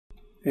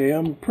Hey,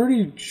 I'm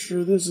pretty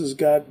sure this has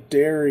got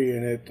dairy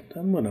in it.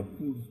 I'm gonna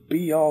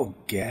be all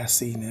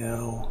gassy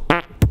now.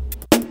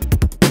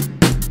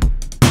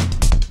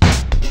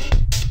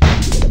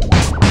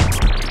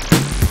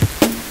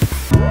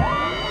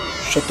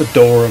 Shut the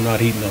door, I'm not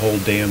heating the whole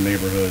damn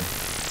neighborhood.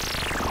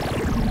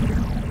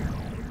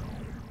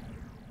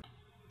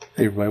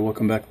 Hey everybody,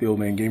 welcome back to the Old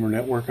Man Gamer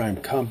Network. I'm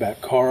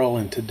Combat Carl,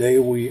 and today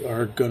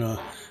we're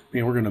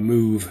gonna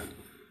move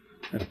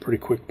at a pretty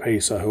quick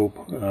pace, I hope,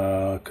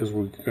 because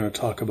we're going to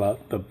talk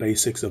about the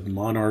basics of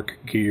Monarch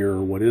gear.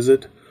 What is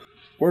it?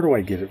 Where do I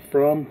get it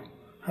from?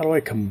 How do I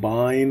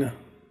combine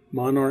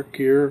Monarch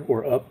gear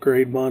or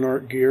upgrade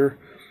Monarch gear?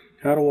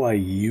 How do I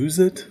use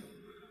it?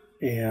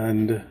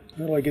 And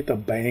how do I get the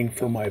bang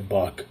for my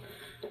buck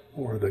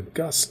or the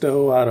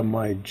gusto out of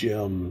my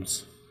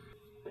gems?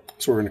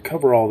 So we're going to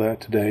cover all that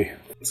today.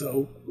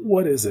 So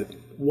what is it?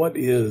 What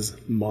is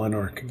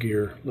Monarch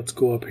gear? Let's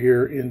go up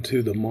here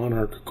into the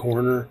Monarch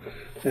corner.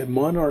 And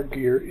Monarch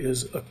gear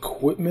is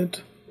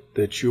equipment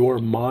that your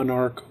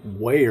Monarch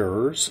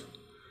wears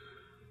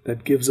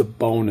that gives a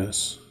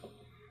bonus.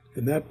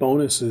 And that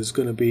bonus is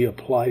going to be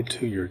applied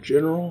to your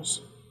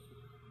generals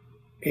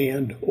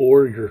and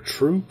or your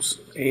troops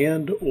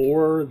and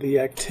or the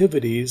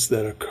activities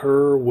that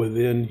occur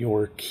within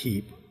your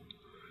keep.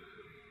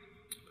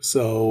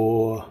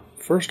 So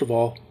first of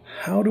all,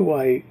 how do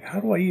I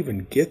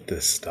even get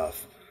this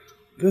stuff?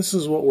 This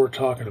is what we're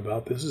talking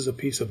about. This is a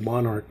piece of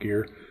Monarch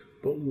gear,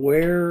 but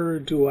where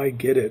do I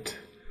get it?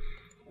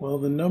 Well,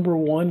 the number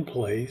one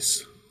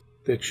place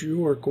that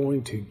you are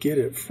going to get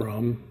it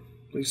from,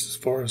 at least as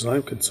far as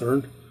I'm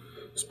concerned,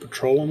 is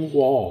patrolling the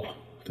wall.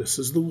 This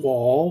is the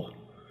wall.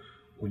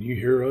 When you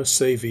hear us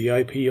say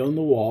VIP on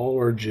the wall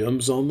or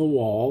gems on the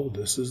wall,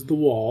 this is the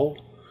wall.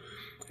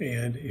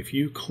 And if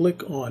you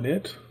click on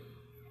it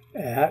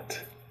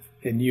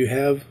and you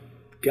have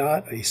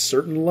got a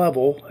certain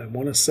level, I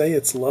want to say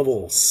it's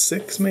level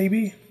 6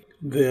 maybe,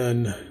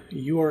 then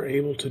you are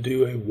able to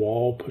do a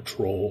wall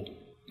patrol.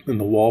 And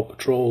the wall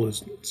patrol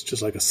it's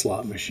just like a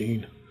slot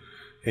machine.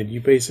 And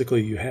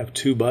you have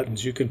two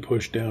buttons you can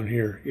push down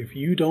here. If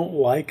you don't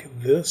like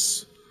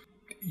this,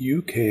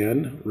 you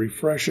can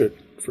refresh it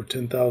for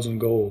 10,000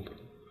 gold.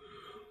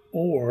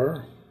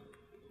 Or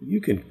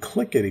you can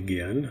click it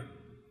again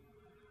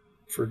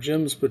for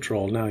Gems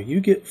Patrol. Now you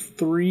get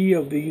 3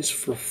 of these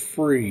for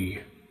free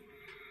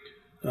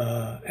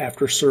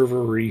after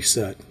server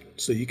reset.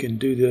 So you can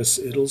do this.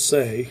 It'll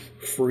say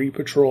free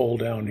patrol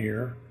down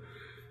here,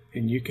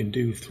 and you can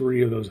do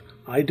 3 of those.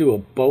 I do a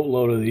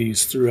boatload of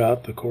these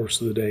throughout the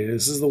course of the day.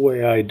 This is the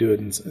way I do it.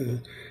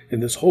 In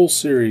this whole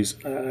series,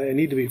 I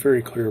need to be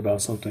very clear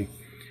about something.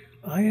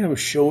 I am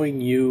showing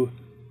you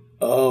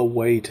a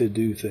way to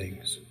do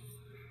things.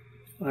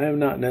 I am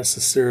not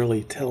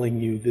necessarily telling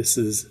you this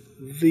is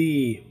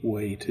the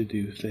way to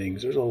do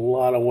things. There's a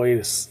lot of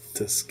ways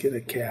to skin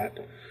a cat.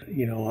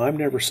 You know, I'm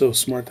never so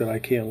smart that I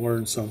can't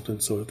learn something.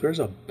 So if there's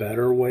a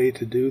better way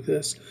to do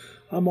this,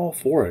 I'm all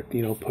for it.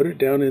 You know, put it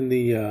down in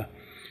the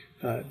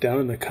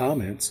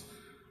comments,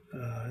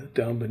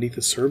 down beneath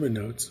the sermon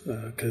notes,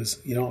 because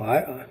you know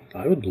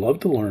I would love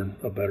to learn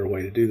a better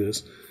way to do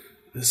this.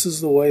 This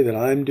is the way that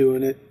I'm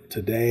doing it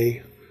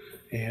today,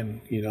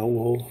 and you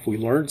know, if we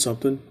learn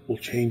something, we'll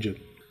change it.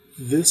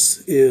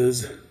 This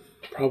is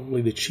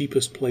probably the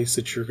cheapest place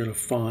that you're going to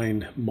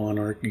find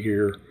Monarch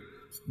gear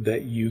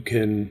that you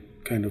can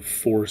kind of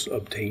force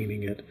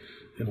obtaining it.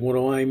 And what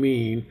do I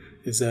mean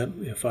is that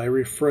if I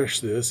refresh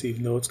this,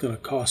 even though it's going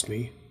to cost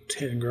me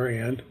 10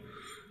 grand,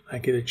 I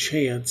get a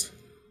chance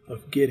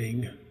of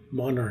getting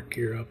Monarch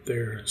gear up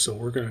there. So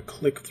we're going to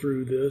click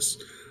through this,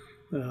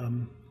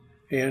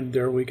 and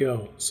there we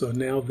go. So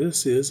now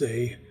this is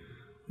a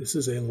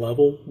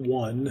level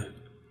 1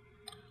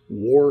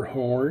 war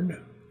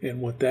horn. And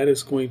what that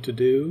is going to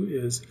do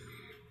is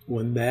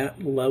when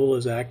that level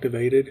is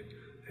activated,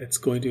 it's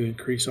going to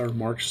increase our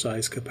march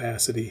size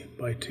capacity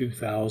by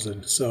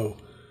 2,000. So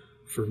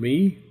for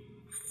me,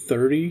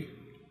 30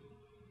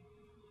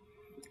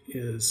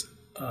 is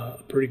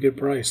a pretty good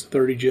price.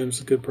 30 gems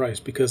is a good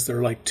price because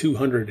they're like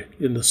 200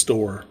 in the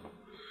store.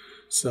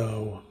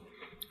 So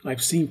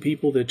I've seen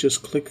people that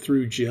just click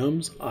through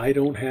gems. I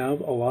don't have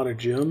a lot of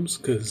gems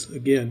because,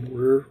 again,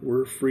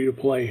 we're free to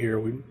play here.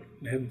 We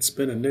haven't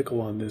spent a nickel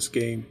on this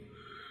game.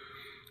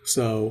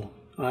 So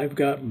I've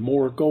got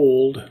more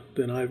gold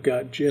than I've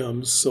got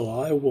gems, so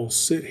I will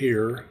sit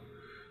here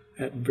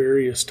at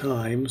various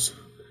times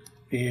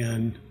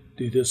and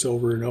do this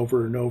over and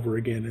over and over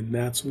again. And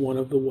that's one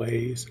of the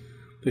ways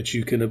that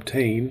you can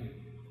obtain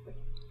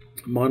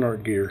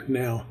Monarch gear.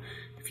 Now,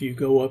 if you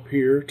go up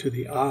here to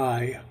the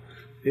eye,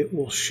 it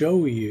will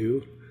show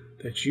you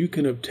that you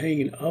can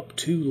obtain up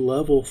to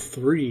level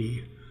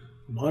 3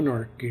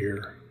 Monarch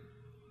gear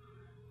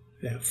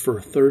for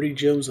 30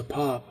 gems a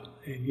pop.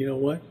 And you know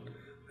what?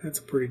 That's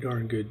a pretty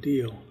darn good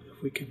deal.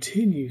 If we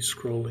continue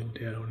scrolling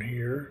down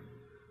here,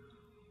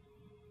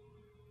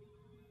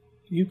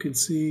 you can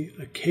see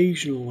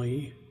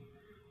occasionally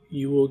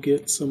you will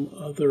get some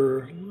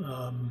other,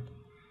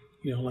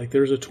 like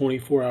there's a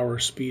 24-hour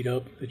speed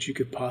up that you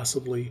could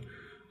possibly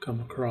come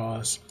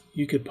across.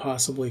 You could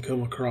possibly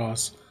come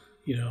across,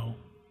 you know,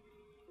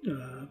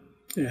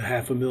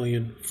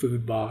 500,000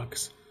 food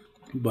box.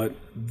 But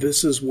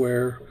this is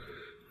where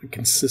I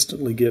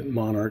consistently get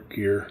Monarch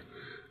gear.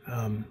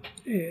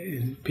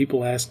 And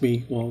people ask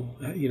me, well,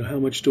 you know, how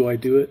much do I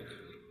do it?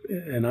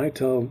 And I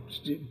tell them,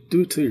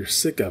 do it till you're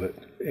sick of it,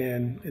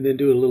 and then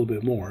do it a little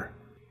bit more.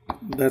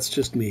 That's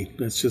just me.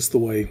 That's just the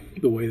way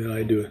that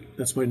I do it.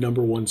 That's my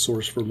number one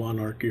source for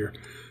Monarch gear.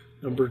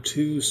 Number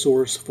two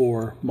source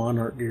for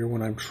Monarch gear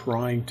when I'm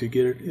trying to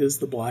get it is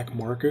the black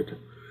market.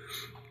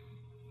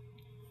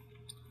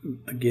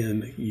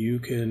 Again, you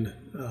can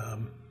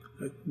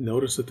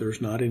notice that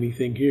there's not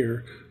anything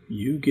here.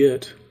 You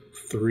get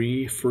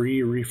 3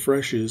 free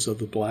refreshes of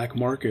the black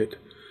market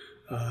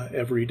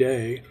every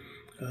day.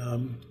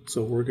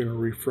 So we're going to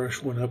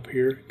refresh one up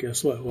here.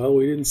 Guess what? Well,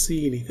 we didn't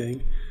see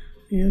anything.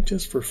 Yeah,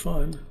 just for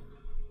fun.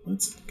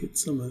 Let's get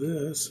some of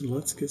this, and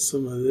let's get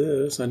some of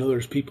this. I know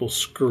there's people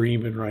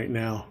screaming right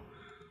now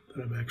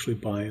that I'm actually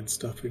buying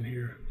stuff in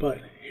here.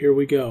 But here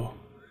we go.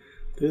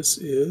 This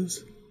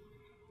is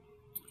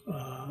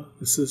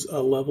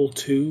a level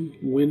 2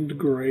 Wind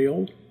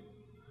Grail,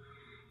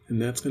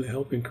 and that's going to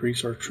help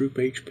increase our troop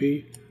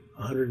HP.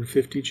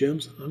 150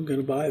 gems. I'm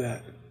going to buy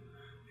that.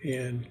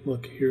 And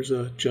look, here's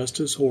a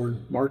Justice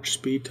Horn, March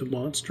Speed to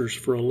Monsters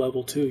for a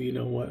level 2. You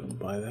know what? I'll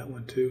buy that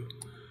one too.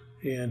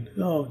 And,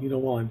 oh, you know,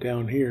 while I'm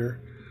down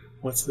here,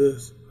 what's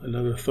this?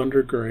 Another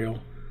Thunder Grail.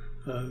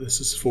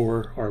 This is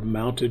for our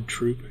mounted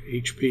troop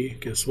HP.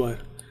 Guess what?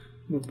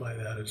 I'm going to buy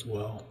that as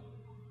well.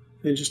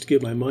 And just to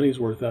get my money's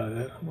worth out of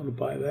that, I'm going to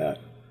buy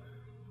that.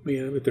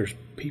 Man, I bet there's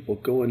people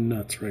going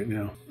nuts right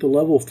now. The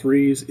level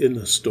 3s in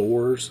the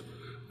stores,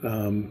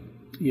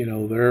 you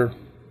know, they're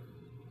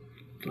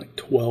like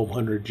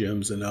 1,200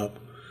 gems and up.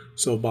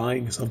 So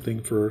buying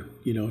something for,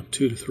 you know,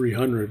 200 to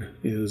 300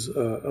 is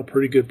a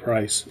pretty good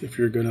price if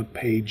you're going to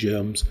pay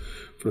gems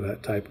for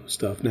that type of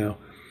stuff. Now,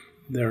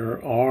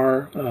 there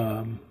are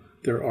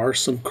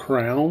some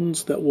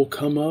crowns that will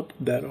come up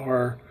that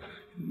are,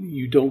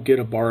 you don't get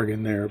a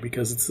bargain there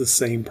because it's the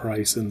same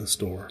price in the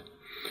store.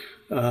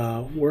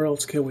 Where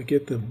else can we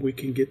get them? We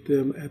can get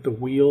them at the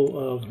Wheel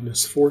of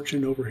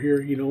Misfortune over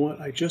here. You know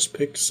what? I just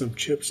picked some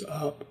chips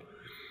up.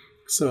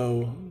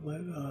 So let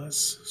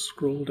us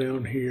scroll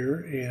down here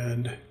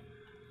and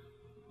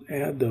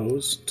add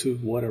those to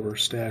whatever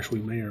stash we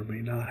may or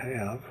may not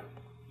have.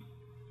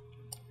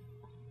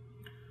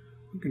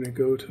 We're going to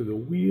go to the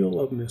Wheel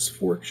of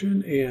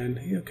Misfortune, and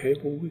okay,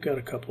 well, we got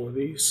a couple of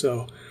these.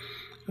 So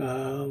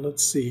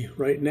let's see.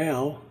 Right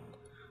now,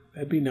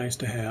 that'd be nice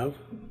to have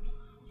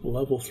a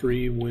level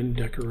 3 wind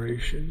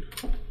decoration.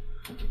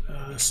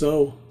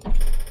 So,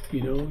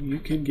 you know, you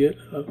can get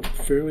a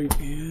fairly,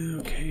 yeah,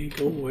 okay,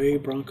 go away,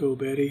 Bronco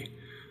Betty.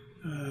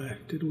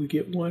 Did we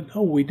get one?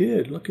 Oh, we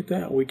did. Look at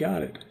that. We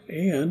got it.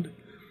 And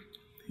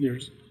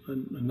here's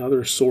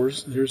another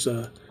source.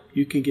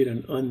 You can get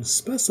an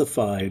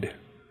unspecified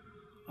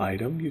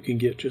item. You can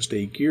get just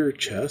a gear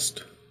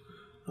chest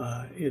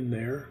in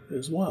there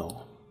as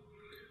well.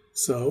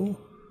 So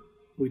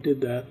we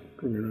did that.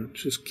 We're going to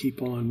just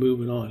keep on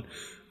moving on.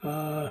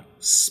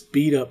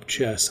 Speed up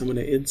chests. I'm going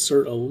to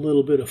insert a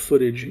little bit of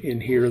footage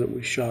in here that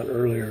we shot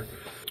earlier.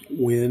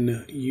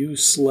 When you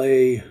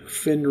slay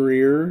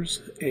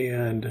Fenrirs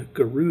and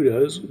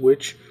Garudas,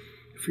 which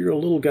if you're a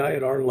little guy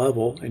at our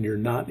level and you're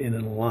not in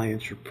an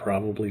alliance, you're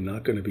probably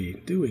not going to be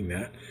doing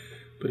that.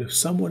 But if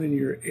someone in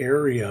your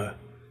area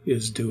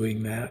is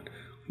doing that,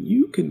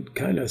 you can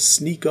kind of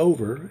sneak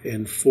over,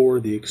 and for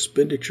the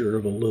expenditure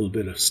of a little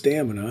bit of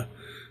stamina,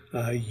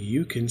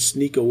 you can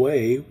sneak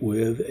away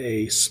with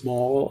a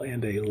small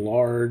and a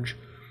large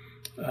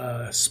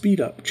speed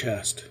up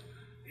chest.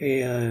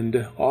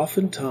 And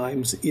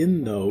oftentimes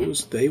in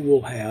those, they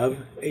will have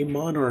a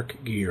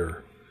Monarch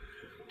gear.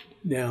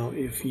 Now,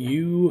 if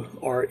you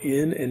are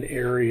in an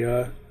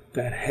area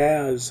that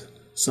has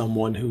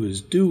someone who is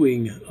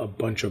doing a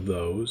bunch of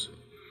those,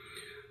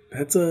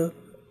 that's a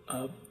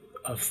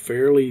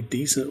fairly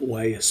decent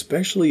way,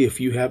 especially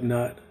if you have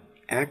not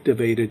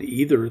activated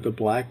either the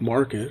black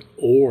market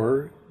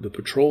or the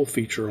patrol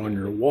feature on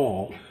your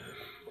wall.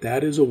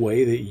 That is a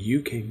way that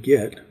you can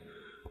get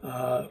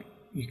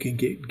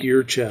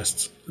gear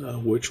chests,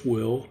 which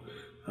will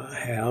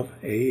have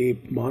a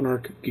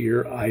Monarch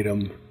gear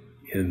item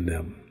in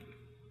them.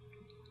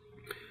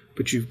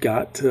 But you've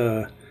got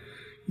to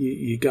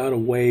you got to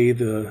weigh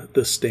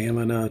the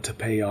stamina to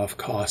pay off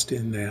cost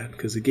in that,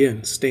 because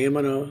again,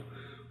 stamina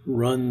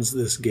runs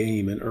this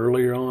game, and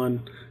earlier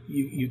on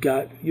you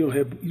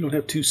don't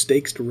have two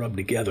steaks to rub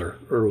together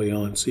early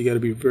on, so you got to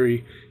be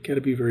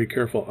very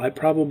careful. I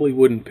probably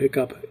wouldn't pick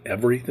up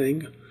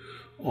everything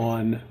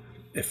on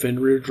a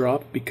Fenrir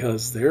drop,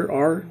 because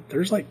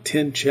there's like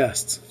 10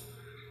 chests,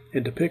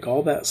 and to pick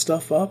all that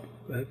stuff up,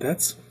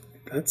 that's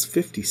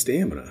 50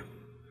 stamina,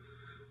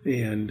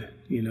 and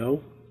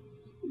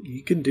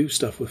you can do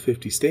stuff with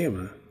 50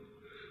 stamina,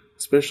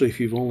 especially if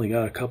you've only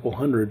got a couple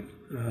hundred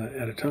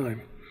at a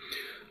time.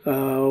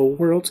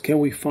 Where else can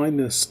we find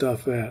this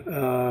stuff at?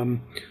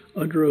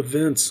 Under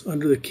events,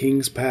 under the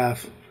King's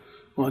Path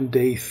on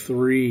day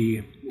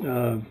 3,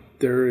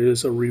 there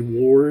is a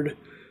reward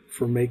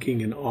for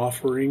making an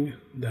offering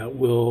that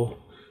will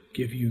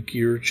give you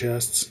gear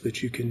chests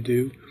that you can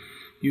do.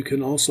 You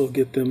can also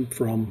get them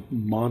from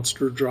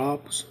monster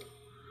drops,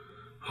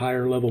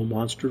 higher level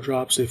monster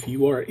drops. If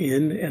you are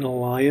in an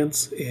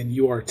alliance and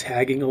you are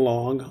tagging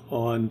along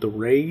on the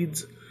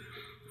raids,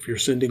 if you're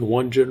sending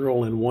one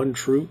general and one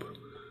troop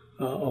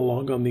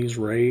along on these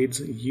raids,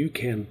 you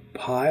can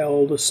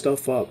pile the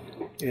stuff up.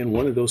 And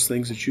one of those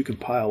things that you can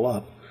pile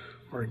up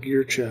are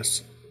gear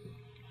chests.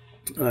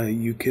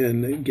 You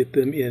can get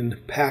them in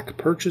pack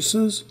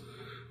purchases,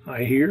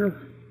 I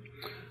hear.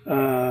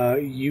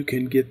 You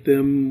can get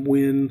them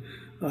when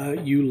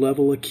you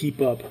level a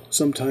keep up.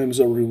 Sometimes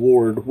a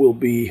reward will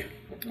be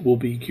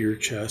gear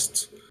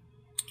chests.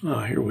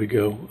 Here we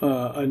go.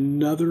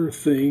 Another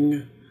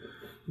thing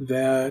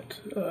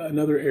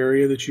another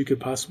area that you could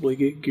possibly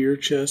get gear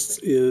chests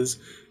is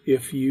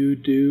if you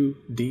do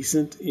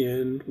decent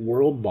in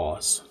World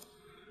Boss.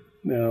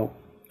 Now,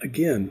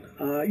 again,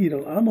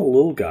 I'm a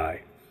little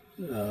guy.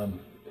 I'm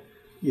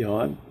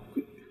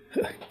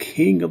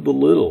king of the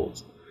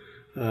littles.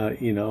 I'm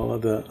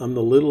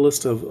the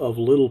littlest of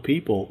little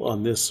people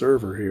on this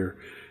server here.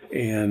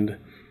 And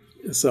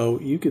so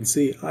you can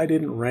see I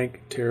didn't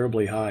rank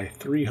terribly high,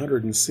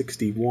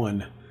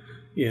 361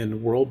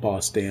 in World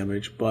Boss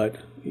damage, but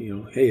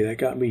hey, that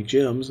got me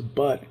gems,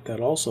 but that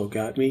also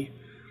got me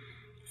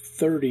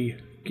 30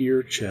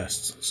 gear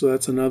chests. So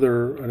that's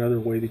another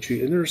way that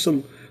and there's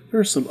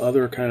some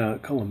other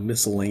call them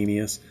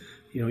miscellaneous.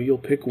 You'll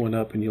pick one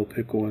up and you'll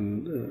pick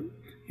one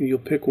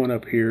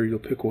up here, you'll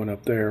pick one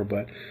up there,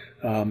 but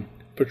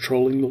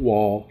patrolling the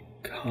wall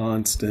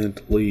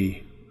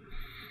constantly.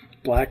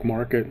 Black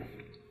market,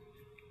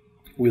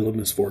 Wheel of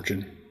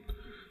Misfortune.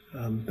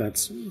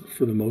 That's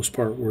for the most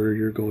part where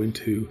you're going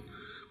to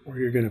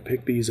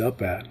pick these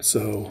up at.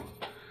 So,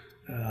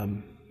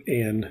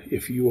 and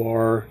if you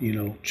are,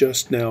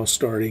 just now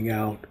starting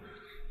out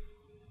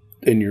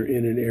and you're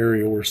in an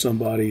area where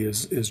somebody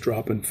is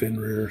dropping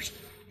Fenrir's,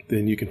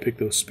 then you can pick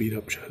those speed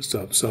up chests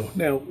up. So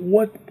now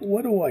what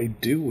do I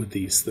do with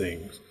these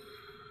things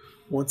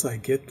once I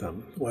get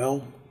them?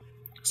 Well,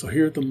 so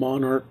here at the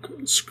Monarch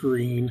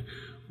screen,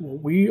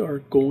 we are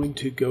going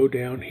to go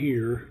down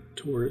here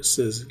to where it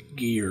says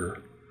gear.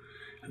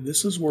 And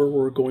this is where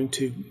we're going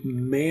to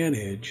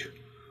manage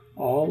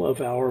all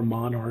of our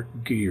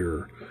Monarch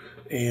gear.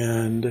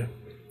 And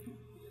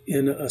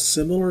in a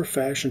similar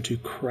fashion to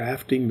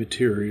crafting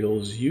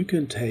materials, you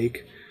can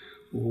take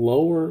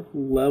lower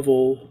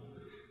level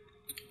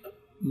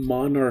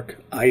Monarch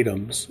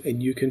items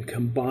and you can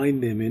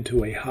combine them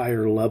into a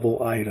higher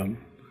level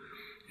item.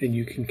 And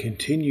you can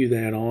continue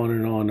that on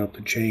and on up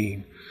the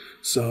chain.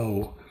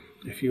 So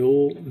if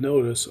you'll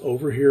notice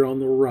over here on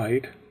the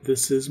right,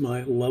 this is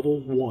my level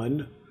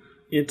 1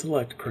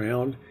 intellect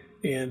crown,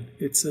 and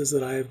it says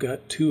that I have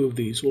got 2 of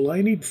these. Well,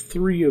 I need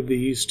 3 of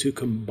these to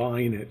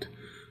combine it.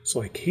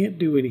 So I can't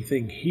do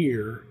anything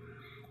here,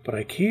 but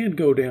I can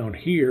go down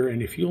here,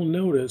 and if you'll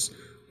notice,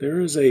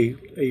 there is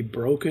a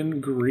broken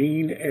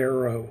green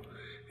arrow,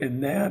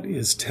 and that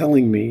is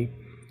telling me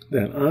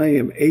that I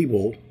am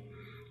able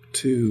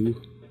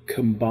to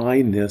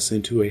combine this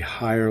into a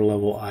higher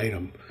level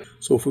item.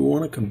 So if we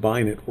want to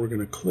combine it, we're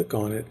going to click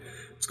on it.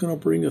 It's going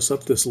to bring us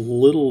up this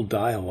little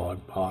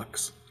dialog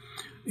box,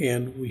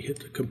 and we hit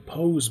the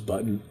compose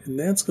button, and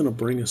that's going to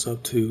bring us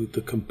up to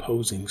the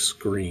composing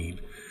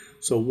screen.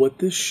 So what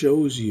this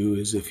shows you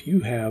is if you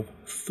have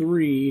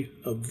 3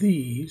 of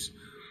these,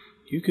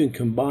 you can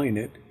combine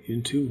it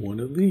into one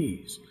of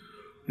these.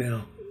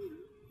 Now,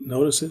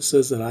 notice it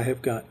says that I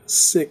have got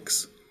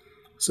 6.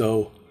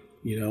 So,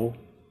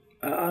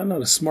 I'm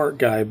not a smart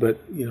guy, but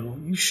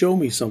you show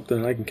me something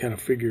and I can kind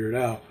of figure it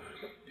out.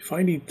 If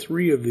I need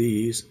 3 of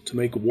these to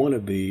make one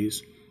of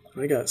these,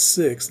 I got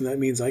 6, and that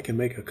means I can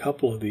make a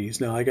couple of these.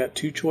 Now I got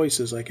 2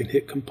 choices. I can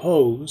hit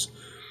compose,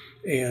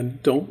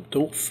 and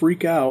don't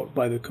freak out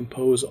by the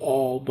compose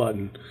all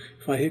button.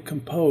 If I hit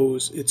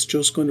compose, it's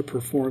just going to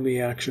perform the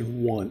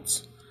action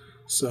once.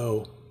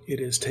 So it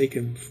has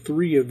taken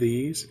 3 of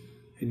these,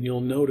 and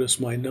you'll notice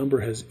my number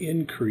has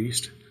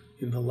increased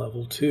in the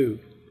level 2.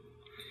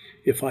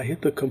 If I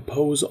hit the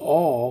compose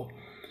all,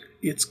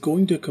 it's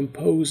going to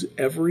compose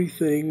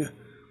everything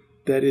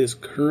that is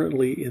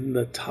currently in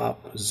the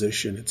top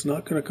position. It's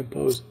not going to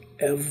compose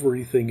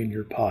everything in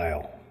your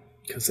pile,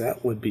 because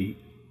that would be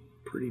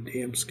pretty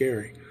damn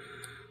scary.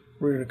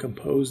 We're going to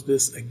compose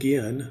this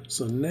again.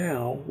 So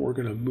now we're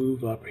going to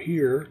move up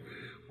here.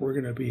 We're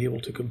going to be able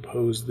to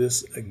compose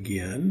this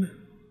again.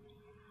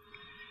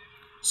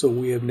 So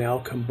we have now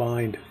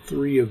combined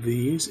 3 of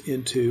these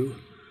into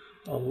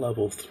a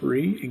level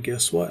 3, and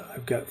guess what?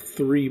 I've got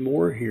 3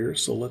 more here,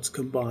 so let's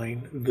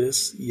combine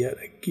this yet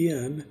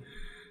again.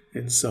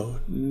 And so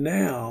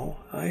now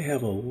I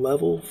have a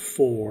level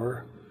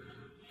 4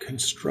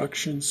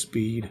 construction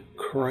speed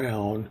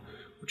crown,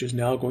 which is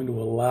now going to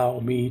allow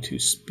me to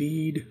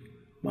speed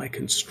my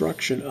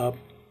construction up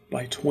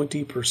by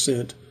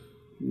 20%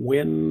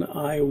 when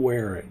I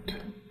wear it.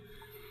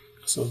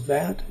 So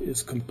that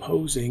is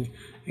composing,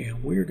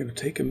 and we're going to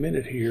take a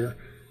minute here,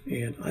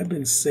 and I've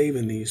been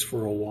saving these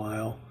for a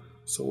while,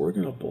 so we're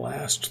going to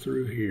blast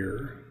through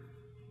here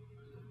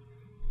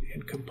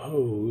and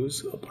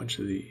compose a bunch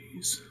of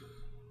these.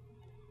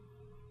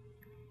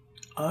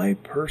 I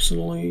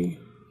personally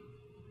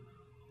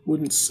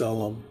wouldn't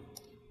sell them.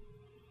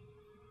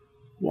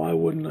 Why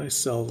wouldn't I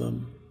sell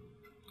them?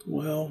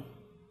 Well,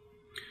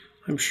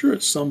 I'm sure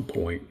at some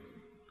point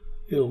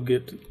you'll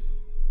get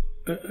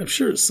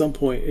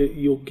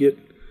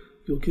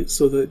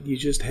so that you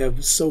just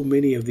have so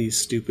many of these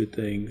stupid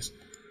things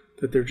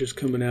that they're just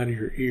coming out of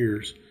your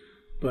ears.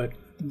 But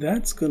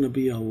that's going to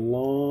be a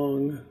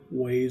long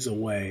ways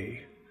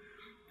away.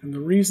 And the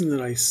reason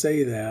that I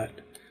say that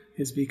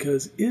is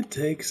because it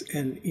takes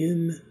an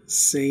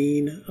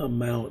insane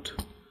amount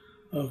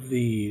of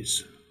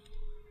these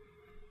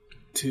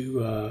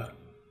to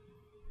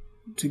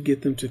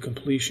get them to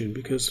completion.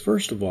 Because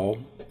first of all,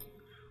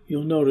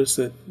 you'll notice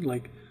that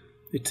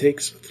it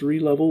takes 3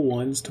 level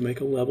 1s to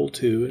make a level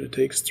 2, and it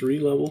takes 3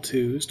 level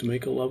 2s to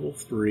make a level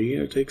 3,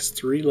 and it takes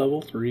 3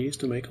 level 3s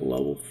to make a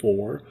level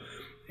 4.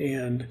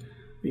 And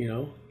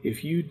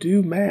if you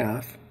do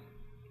math,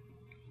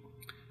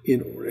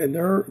 and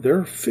there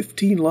are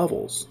 15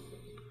 levels.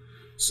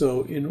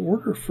 So in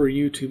order for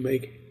you to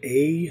make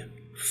a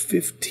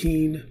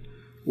 15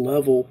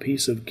 level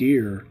piece of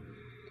gear,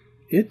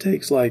 it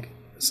takes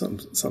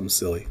something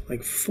silly,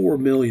 like 4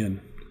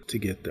 million to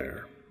get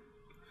there.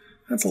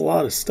 That's a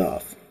lot of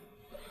stuff.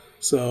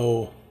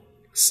 So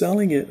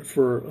selling it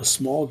for a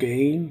small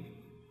gain,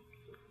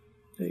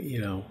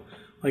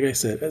 like I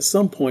said, at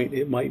some point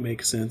it might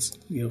make sense.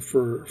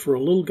 For a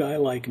little guy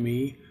like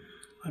me,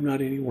 I'm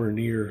not anywhere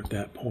near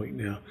that point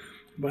now.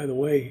 By the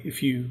way,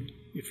 if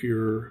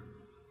you're,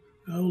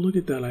 oh, look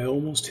at that, I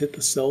almost hit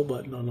the sell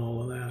button on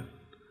all of that.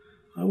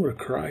 I would have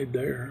cried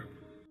there.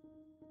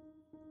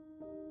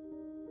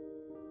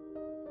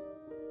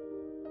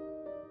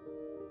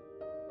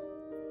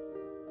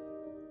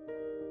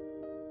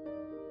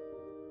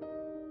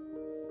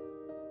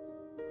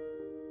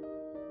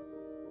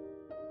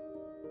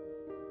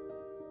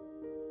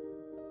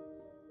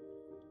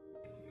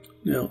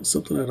 Now,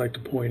 something I'd like to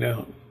point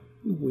out,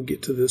 when we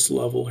get to this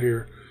level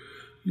here,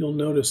 you'll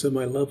notice that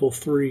my level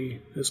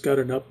 3 has got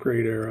an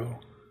upgrade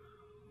arrow.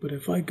 But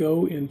if I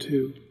go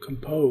into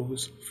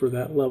compose for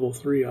that level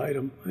 3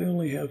 item, I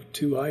only have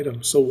 2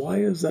 items. So why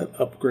is that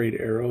upgrade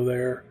arrow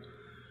there?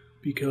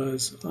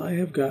 Because I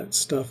have got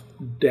stuff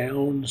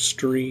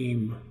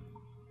downstream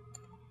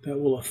that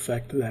will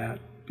affect that.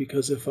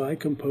 Because if I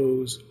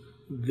compose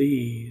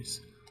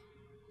these,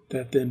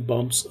 that then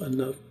bumps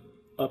enough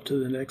up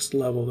to the next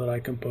level that I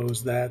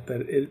compose that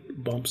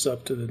it bumps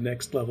up to the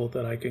next level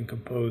that I can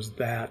compose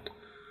that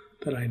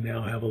I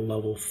now have a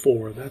level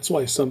 4. That's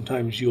why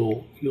sometimes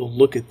you'll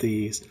look at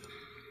these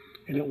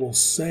and it will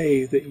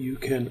say that you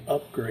can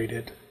upgrade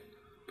it,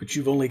 but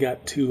you've only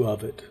got 2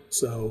 of it.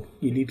 So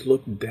you need to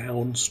look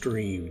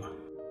downstream.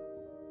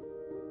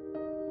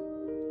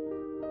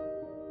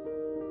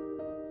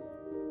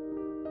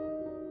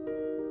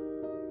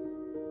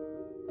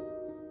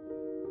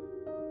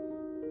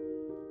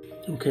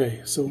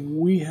 Okay, so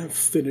we have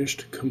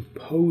finished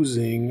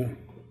composing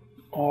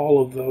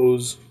all of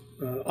those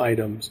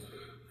items.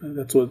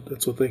 That's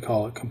what they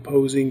call it,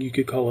 composing. You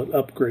could call it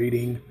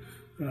upgrading.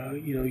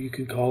 You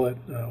can call it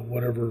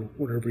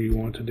whatever you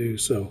want to do.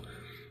 So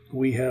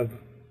we have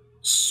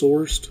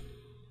sourced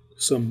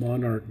some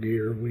Monarch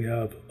gear. We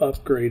have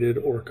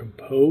upgraded or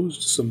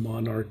composed some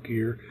Monarch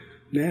gear.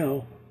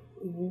 Now,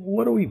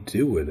 what do we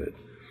do with it?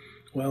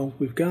 Well,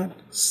 we've got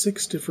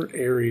 6 different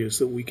areas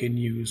that we can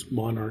use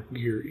Monarch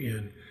gear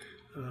in.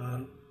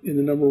 In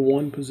the number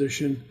 1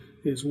 position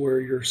is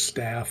where your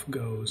staff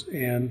goes,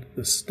 and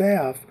the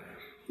staff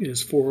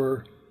is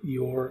for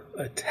your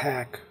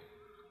attack,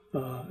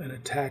 an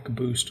attack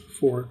boost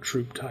for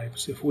troop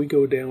types. If we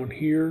go down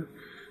here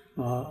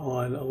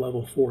on a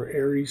level 4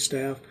 Ares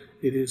staff,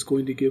 it is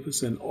going to give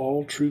us an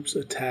all troops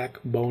attack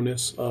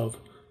bonus of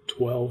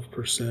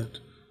 12%.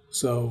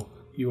 So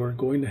you are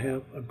going to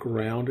have a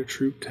ground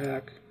troop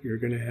attack, you're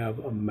going to have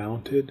a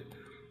mounted,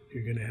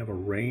 you're going to have a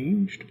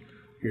ranged,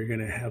 you're going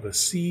to have a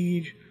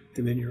siege,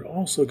 and then you're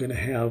also going to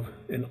have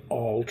an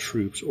all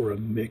troops or a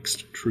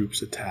mixed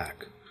troops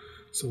attack.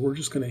 So we're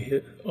just going to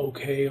hit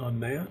OK on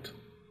that.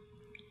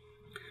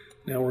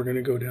 Now we're going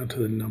to go down to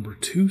the number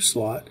 2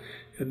 slot,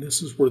 and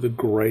this is where the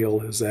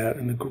Grail is at.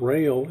 And the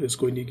Grail is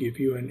going to give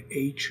you an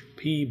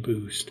HP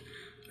boost.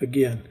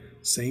 Again,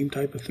 same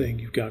type of thing.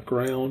 You've got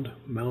ground,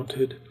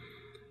 mounted,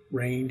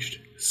 ranged,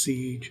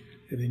 siege,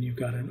 and then you've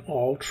got an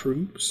all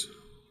troops.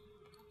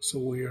 So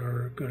we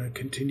are going to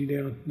continue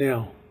down.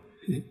 Now,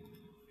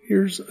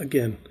 here's,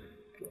 again,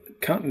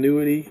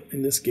 continuity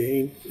in this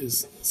game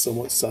is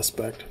somewhat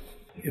suspect.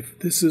 If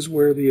this is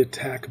where the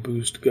attack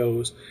boost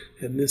goes,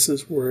 and this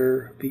is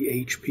where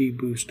the HP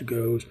boost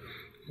goes,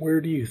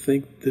 where do you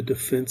think the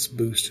defense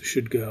boost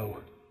should go?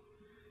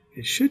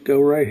 It should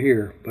go right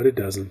here, but it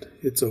doesn't.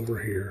 It's over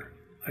here.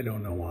 I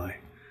don't know why.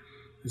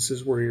 This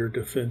is where your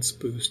defense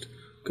boost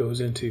goes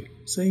into.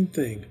 Same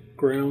thing,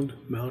 ground,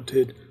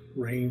 mounted,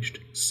 ranged,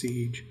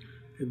 siege,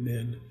 and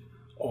then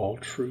all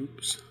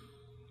troops.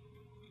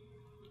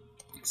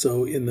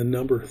 So in the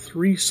number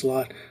 3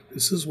 slot,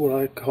 this is what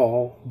I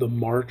call the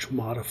march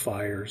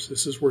modifiers.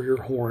 This is where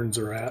your horns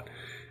are at.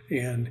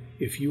 And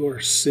if you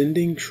are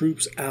sending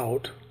troops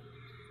out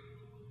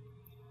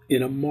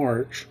in a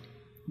march,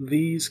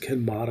 these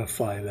can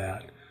modify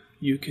that.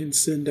 You can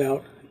send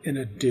out an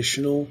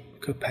additional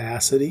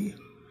capacity.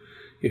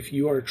 If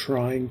you are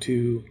trying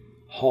to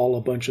haul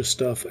a bunch of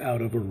stuff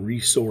out of a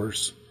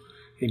resource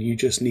and you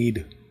just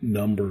need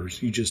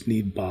numbers, you just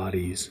need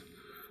bodies,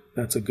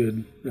 that's a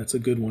good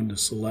one to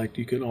select.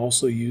 You can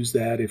also use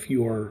that if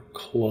you are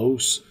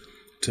close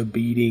to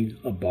beating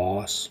a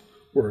boss,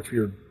 or if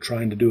you're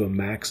trying to do a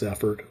max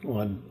effort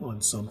on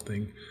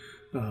something.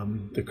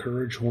 The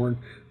courage horn,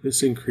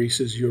 this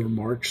increases your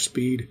march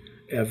speed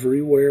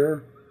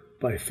everywhere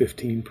by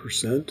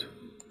 15%.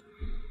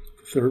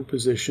 Third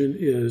position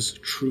is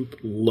troop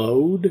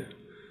load.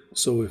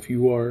 So if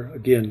you are,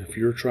 again, if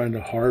you're trying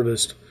to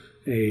harvest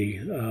a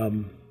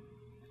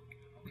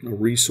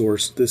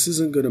resource, this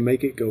isn't going to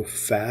make it go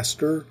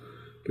faster,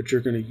 but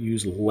you're going to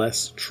use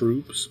less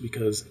troops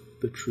because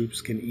the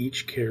troops can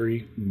each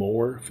carry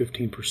more,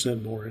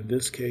 15% more in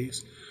this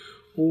case.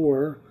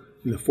 Or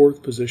in the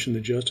fourth position,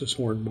 the Justice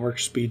Horn,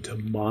 march speed to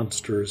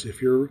monsters.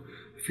 If you're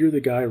the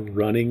guy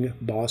running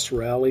boss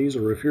rallies,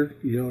 or if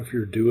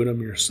you're doing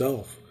them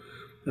yourself,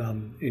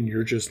 and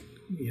you're just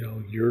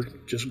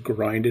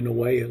grinding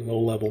away at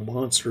low-level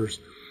monsters,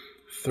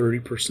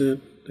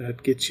 30%,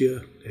 that gets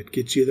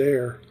you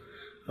there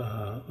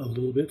a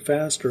little bit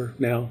faster.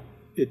 Now,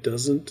 it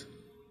doesn't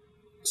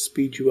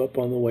speed you up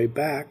on the way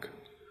back,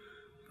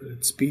 but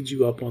it speeds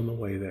you up on the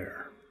way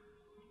there.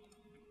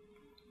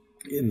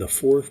 In the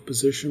fourth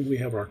position, we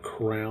have our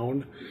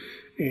crown.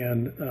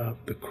 And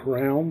the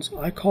crowns,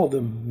 I call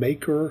them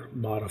maker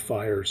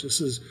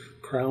modifiers.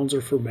 Crowns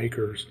are for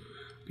makers,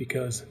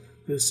 because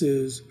this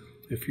is,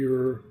 if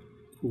you're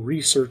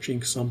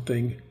researching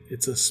something,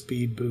 it's a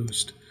speed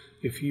boost.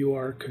 If you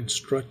are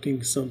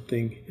constructing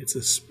something, it's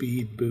a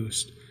speed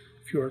boost.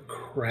 If you are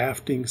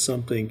crafting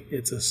something,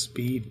 it's a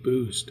speed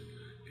boost.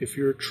 If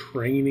you're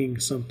training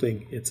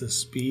something, it's a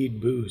speed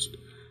boost.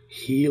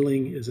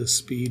 Healing is a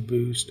speed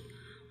boost.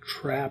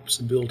 Traps,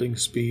 building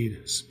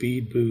speed,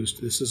 speed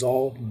boost. This is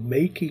all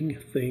making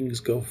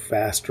things go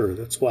faster.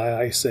 That's why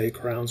I say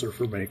crowns are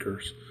for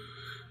makers.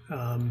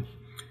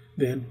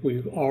 Then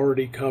we've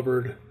already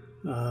covered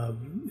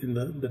in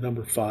the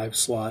number 5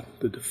 slot,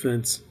 the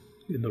defense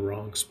in the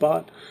wrong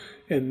spot.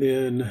 And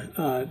then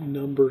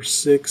number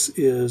 6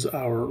 is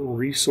our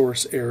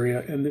resource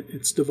area, and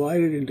it's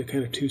divided into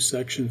kind of 2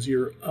 sections.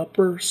 Your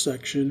upper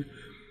section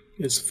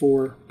is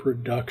for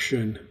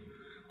production.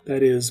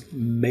 That is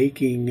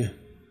making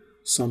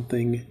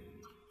something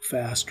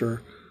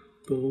faster.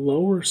 The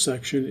lower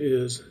section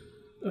is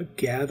a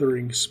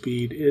gathering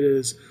speed. It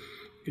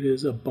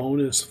is a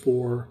bonus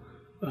for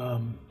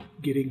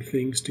getting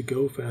things to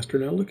go faster.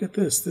 Now look at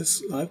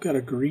this. I've got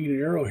a green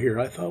arrow here.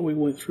 I thought we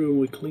went through and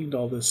we cleaned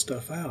all this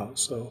stuff out.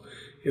 So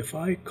if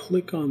I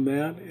click on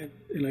that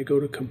and I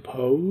go to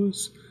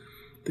compose,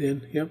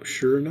 then yep,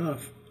 sure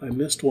enough, I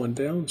missed one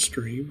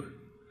downstream.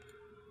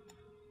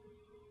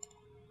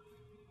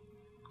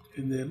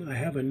 And then I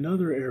have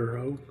another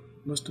arrow.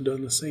 Must have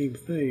done the same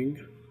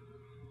thing.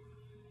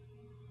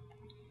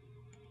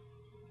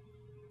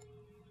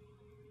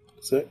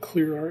 Does that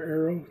clear our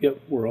arrow?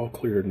 Yep, we're all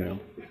cleared now.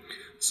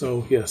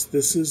 So yes,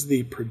 this is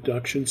the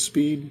production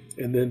speed,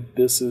 and then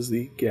this is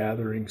the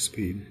gathering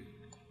speed.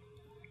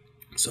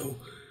 So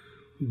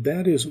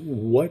that is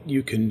what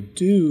you can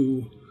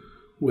do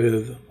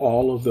with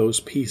all of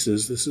those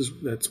pieces.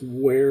 That's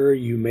where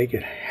you make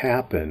it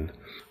happen.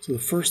 So the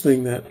first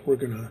thing that we're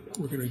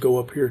gonna go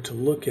up here to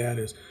look at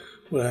is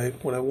what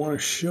I want to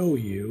show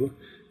you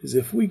is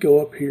if we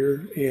go up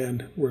here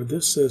and where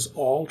this says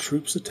all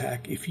troops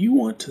attack, if you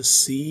want to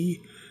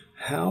see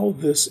how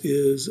this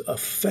is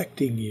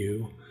affecting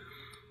you,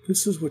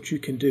 this is what you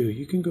can do.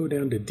 You can go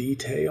down to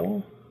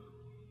detail,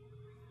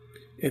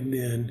 and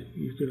then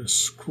you're going to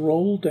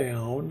scroll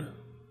down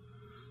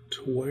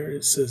to where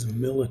it says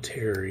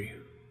military.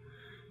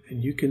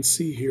 And you can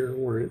see here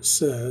where it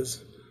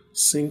says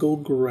single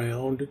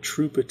ground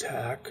troop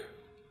attack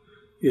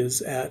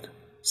is at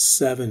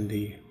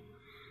 70.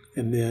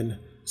 And then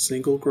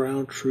single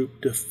ground troop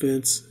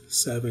defense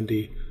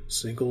 70.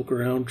 Single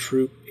ground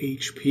troop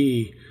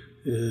HP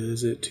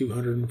is at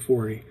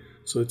 240.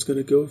 So it's going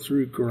to go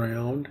through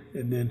ground,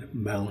 and then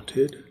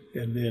mounted,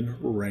 and then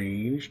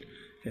ranged,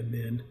 and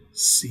then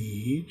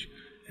siege,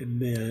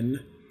 and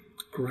then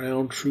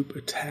ground troop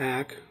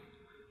attack.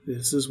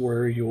 This is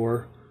where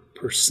your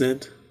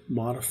percent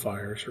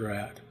modifiers are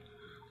at.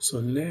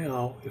 So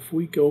now if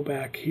we go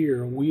back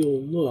here,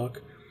 we'll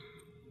look.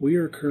 We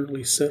are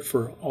currently set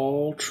for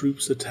all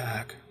troops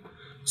attack.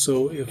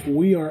 So if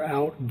we are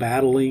out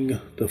battling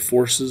the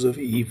forces of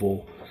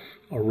evil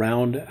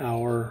around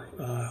our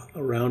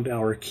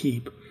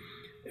keep,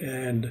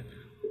 and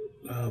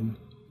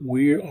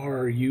we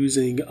are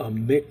using a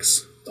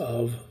mix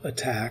of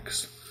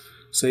attacks,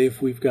 Say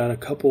if we've got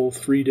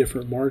three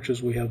different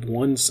marches, we have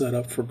one set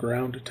up for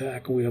ground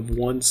attack and we have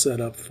one set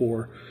up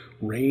for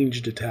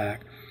ranged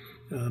attack.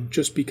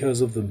 Just because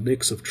of the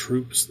mix of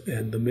troops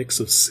and the mix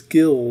of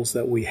skills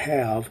that we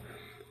have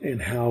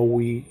and how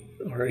we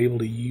are able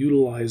to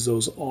utilize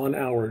those on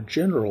our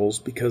generals,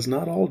 because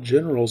not all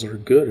generals are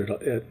good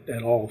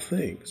at all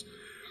things,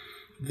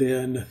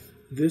 then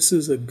this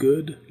is a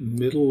good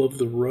middle of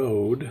the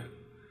road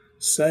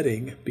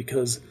setting,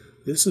 because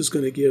this is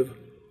going to give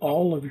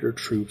all of your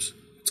troops,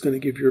 it's going to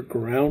give your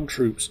ground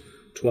troops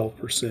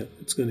 12%,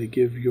 it's going to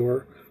give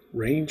your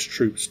ranged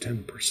troops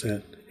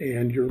 10%,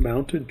 and your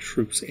mounted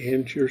troops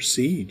and your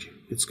siege,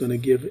 it's going to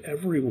give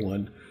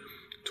everyone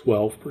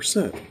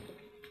 12%.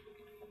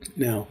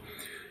 Now,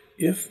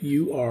 if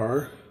you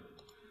are,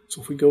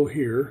 so if we go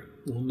here,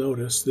 we'll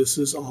notice this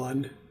is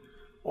on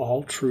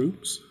all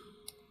troops,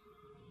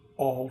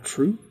 all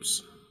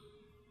troops,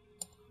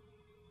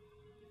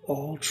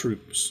 all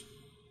troops.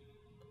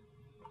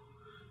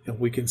 And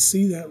we can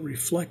see that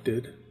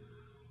reflected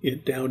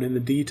down in the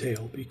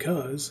detail,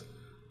 because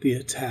the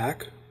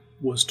attack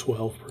was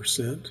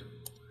 12%,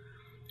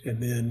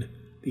 and then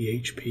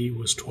the HP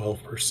was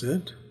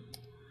 12%,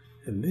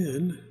 and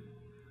then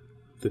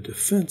the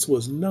defense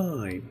was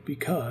 9,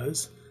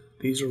 because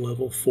these are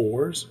level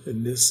 4s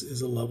and this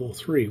is a level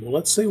 3. Well,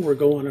 let's say we're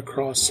going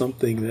across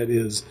something that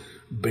is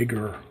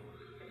bigger.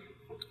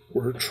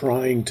 We're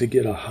trying to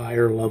get a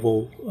higher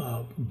level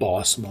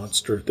boss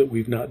monster that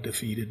we've not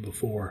defeated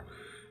before.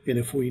 And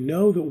if we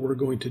know that we're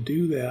going to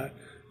do that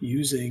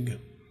using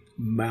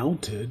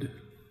mounted,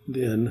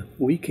 then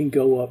we can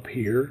go up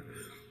here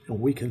and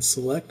we can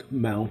select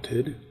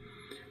mounted.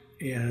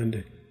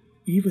 And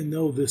even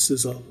though this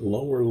is a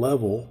lower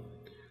level,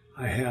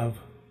 I have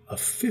a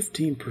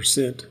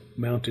 15%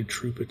 mounted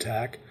troop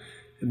attack,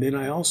 and then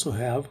I also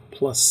have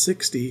plus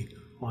 60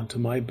 onto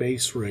my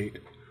base rate.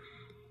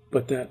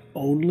 But that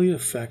only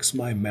affects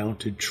my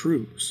mounted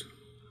troops.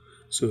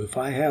 So if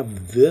I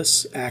have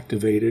this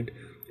activated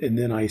and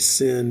then I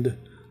send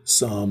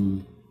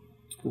some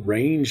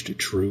ranged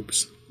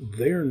troops,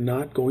 they're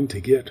not going to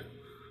get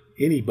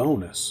any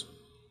bonus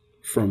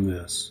from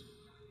this,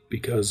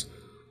 because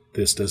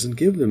this doesn't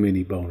give them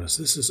any bonus.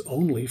 This is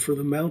only for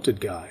the mounted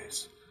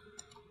guys.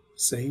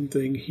 Same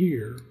thing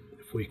here.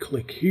 If we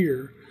click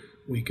here,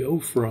 we go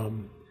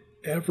from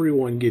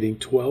everyone getting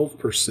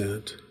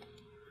 12%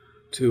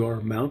 to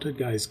our mounted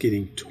guys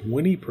getting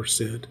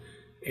 20%,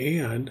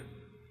 and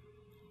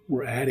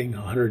we're adding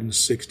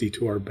 160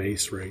 to our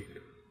base rate.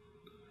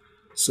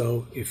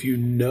 So if you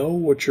know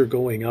what you're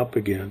going up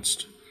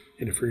against,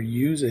 and if you're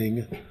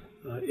using,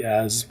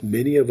 as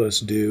many of us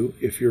do,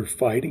 if you're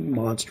fighting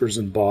monsters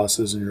and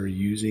bosses and you're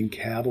using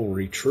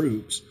cavalry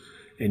troops,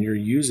 and you're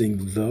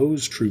using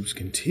those troops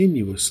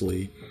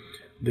continuously,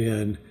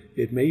 then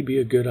it may be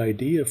a good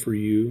idea for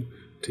you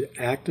to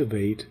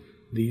activate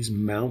these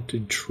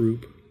mounted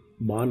troop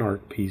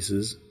Monarch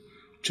pieces,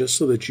 just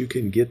so that you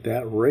can get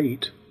that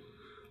rate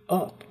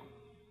up.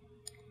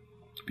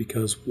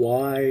 Because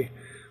why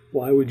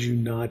would you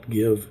not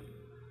give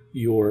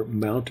your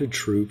mounted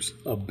troops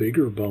a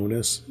bigger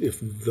bonus if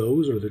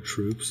those are the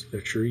troops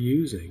that you're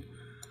using?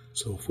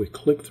 So if we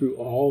click through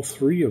all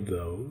three of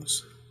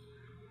those,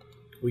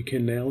 we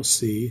can now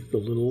see the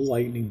little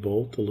lightning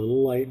bolt, the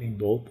little lightning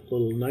bolt, the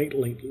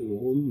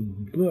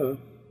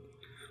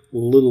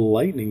little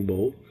lightning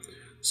bolt.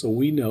 So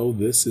we know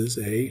this is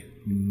a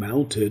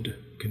mounted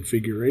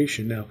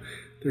configuration. Now,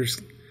 there's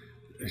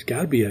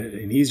got to be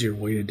an easier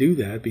way to do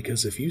that,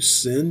 because if you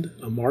send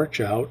a march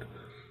out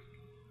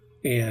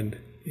and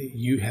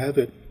you have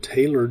it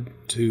tailored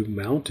to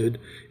mounted,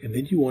 and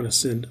then you want to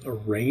send a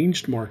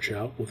ranged march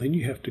out, well, then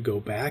you have to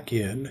go back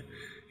in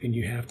and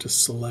you have to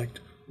select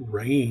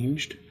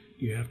ranged.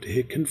 You have to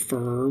hit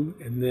confirm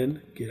and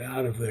then get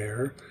out of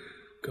there.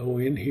 Go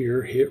in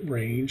here, hit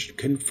ranged,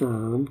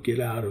 confirm, get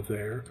out of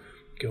there.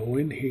 Go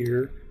in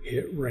here,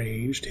 hit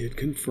ranged, hit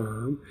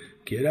confirm,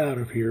 get out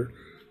of here.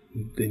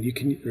 Then you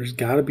can, there's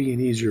got to be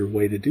an easier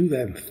way to do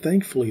that, and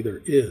thankfully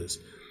there is.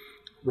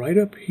 Right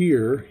up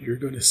here, you're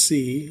going to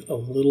see a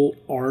little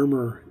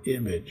armor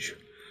image.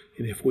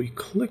 And if we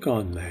click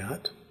on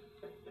that,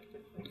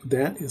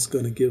 that is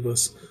going to give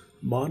us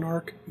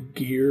Monarch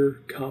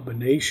gear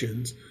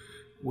combinations.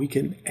 We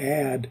can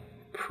add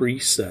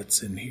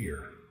presets in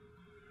here.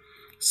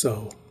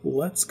 So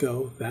let's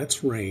go,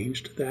 that's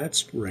ranged,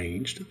 that's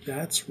ranged,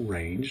 that's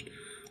ranged.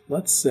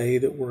 Let's say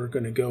that we're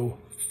going to go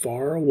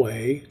far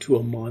away to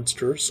a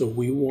monster, so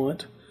we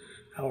want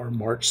our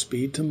march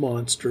speed to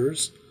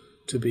monsters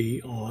to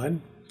be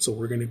on. So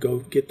we're going to go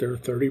get there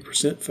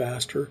 30%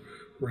 faster.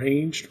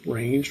 Ranged,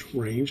 ranged,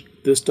 ranged.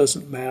 This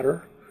doesn't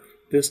matter.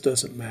 This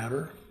doesn't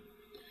matter.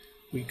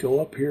 We go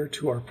up here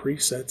to our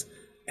presets,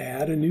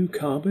 add a new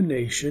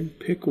combination,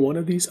 pick one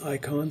of these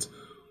icons.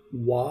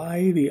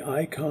 Why the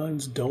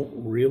icons don't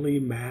really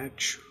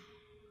match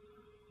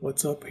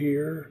what's up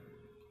here,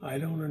 I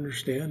don't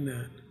understand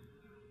that.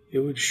 It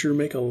would sure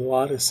make a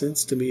lot of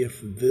sense to me if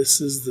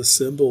this is the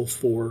symbol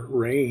for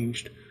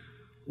ranged.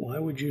 Why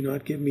would you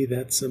not give me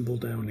that symbol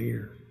down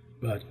here?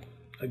 But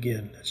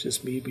Again, that's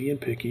just me being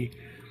picky.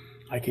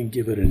 I can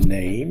give it a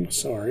name,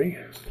 sorry.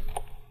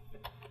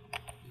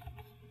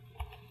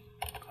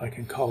 I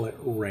can call it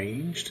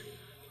ranged.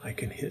 I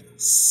can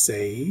hit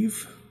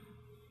save,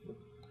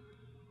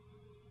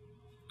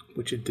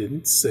 which it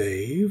didn't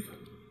save.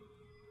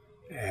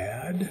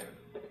 Add.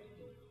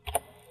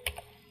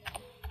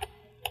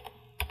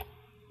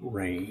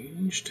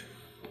 Ranged.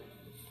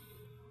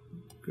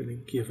 I'm going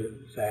to give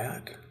it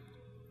that.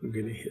 I'm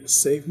going to hit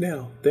save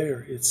now.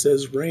 There, it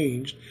says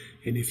ranged.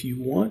 And if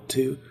you want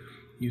to,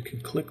 you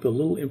can click the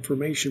little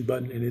information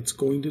button and it's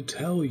going to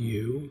tell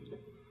you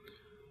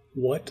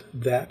what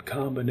that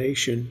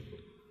combination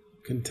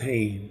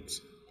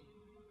contains.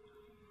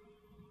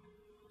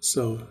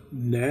 So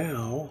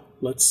now,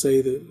 let's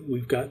say that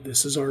we've got,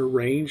 this is our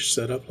range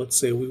setup. Let's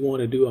say we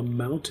want to do a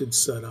mounted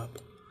setup.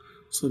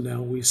 So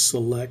now we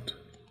select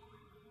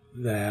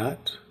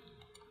that.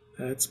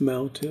 That's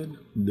mounted.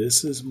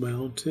 This is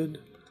mounted.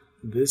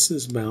 This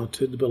is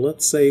mounted. But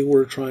let's say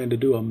we're trying to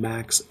do a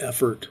max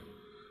effort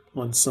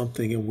on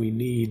something and we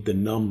need the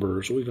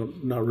numbers.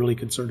 Not really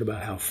concerned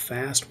about how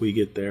fast we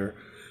get there.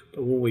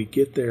 But when we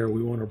get there,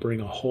 we want to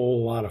bring a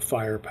whole lot of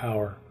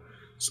firepower.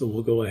 So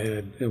we'll go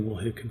ahead and we'll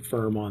hit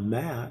confirm on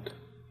that.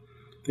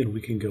 Then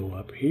we can go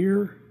up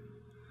here.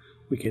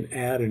 We can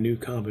add a new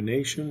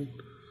combination.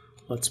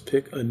 Let's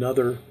pick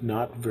another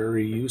not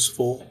very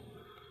useful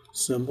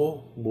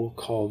symbol. We'll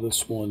call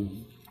this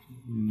one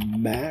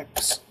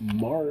Max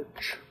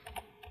March.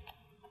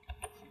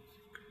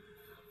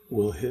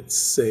 We'll hit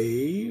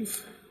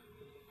save.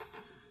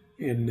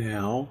 And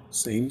now,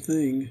 same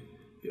thing,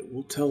 it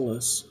will tell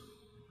us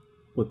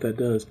what that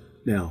does.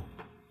 Now,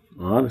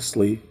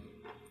 honestly,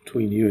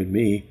 between you and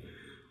me,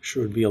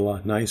 sure would be a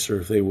lot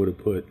nicer if they would have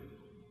put,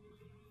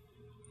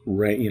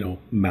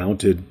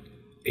 mounted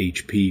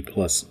HP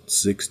plus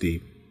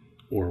 60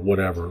 or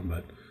whatever,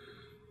 but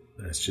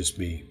that's just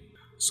me.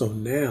 So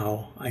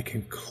now I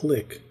can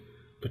click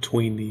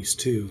between these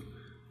two.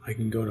 I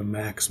can go to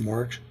Max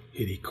March,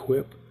 hit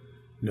equip.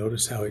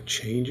 Notice how it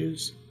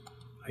changes.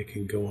 I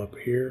can go up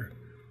here.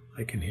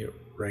 I can hit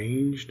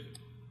ranged,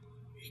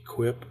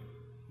 equip.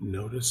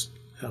 Notice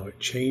how it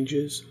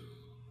changes.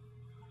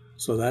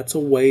 So that's a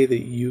way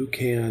that you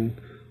can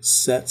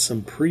set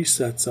some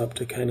presets up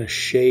to kind of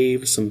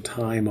shave some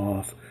time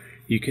off.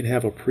 You can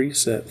have a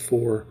preset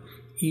for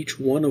each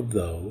one of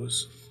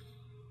those.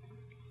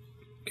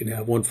 You can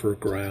have one for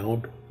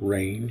ground,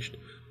 ranged,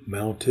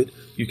 mounted.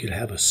 You could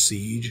have a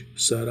siege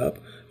setup.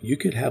 You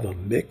could have a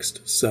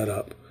mixed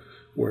setup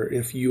where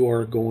if you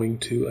are going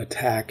to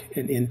attack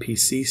an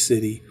NPC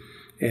city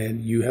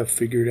and you have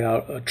figured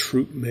out a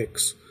troop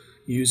mix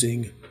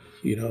using,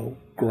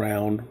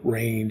 ground,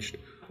 ranged,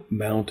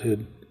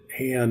 mounted,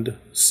 and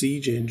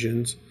siege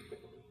engines,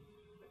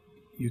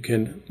 you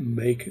can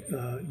make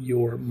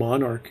your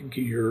Monarch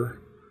gear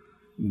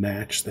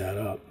match that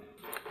up.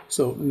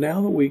 So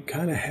now that we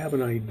kind of have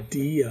an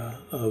idea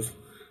of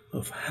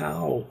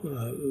how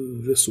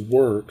this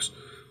works,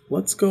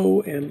 let's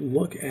go and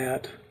look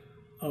at,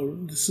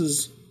 this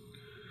is,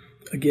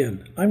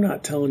 again, I'm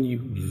not telling you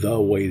the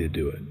way to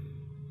do it.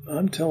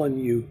 I'm telling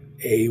you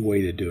a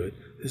way to do it.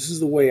 This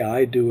is the way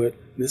I do it.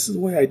 This is the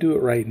way I do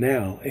it right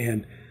now.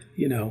 And,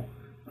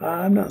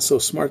 I'm not so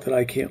smart that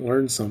I can't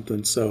learn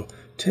something. So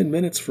 10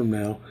 minutes from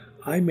now,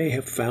 I may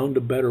have found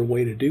a better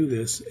way to do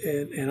this,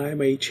 and I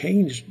may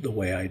change the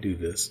way I do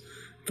this.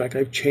 In fact,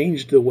 I've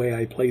changed the way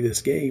I play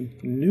this game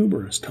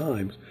numerous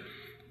times.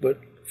 But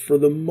for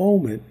the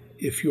moment,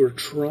 if you're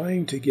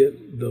trying to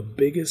get the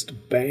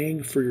biggest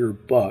bang for your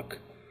buck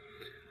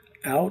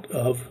out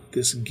of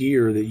this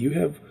gear that you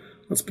have,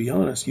 let's be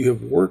honest, you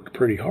have worked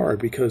pretty hard,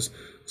 because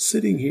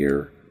sitting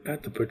here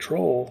at the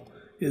patrol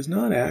is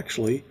not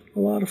actually a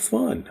lot of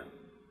fun.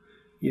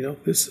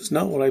 This is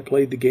not what I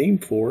played the game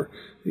for,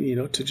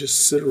 to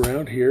just sit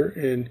around here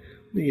and,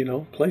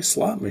 play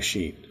slot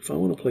machine. If I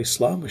want to play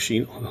slot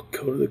machine, I'll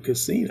go to the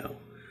casino.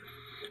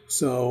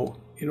 So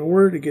in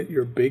order to get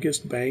your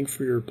biggest bang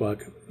for your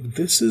buck,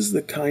 this is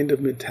the kind of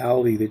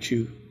mentality that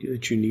you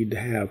need to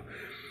have,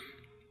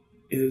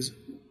 is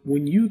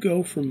when you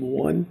go from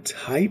one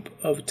type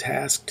of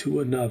task to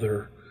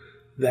another,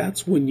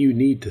 that's when you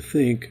need to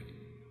think,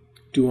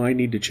 do I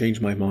need to change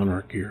my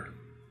Monarch gear?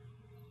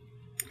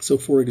 So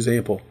for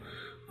example,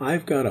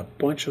 I've got a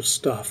bunch of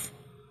stuff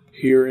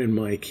here in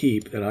my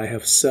keep that I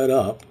have set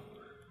up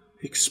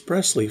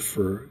expressly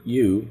for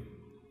you,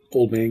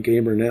 Old Man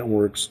Gamer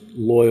Network's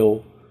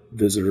loyal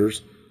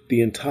visitors,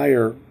 the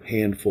entire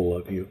handful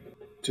of you,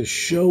 to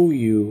show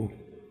you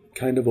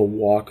kind of a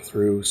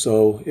walkthrough.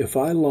 So if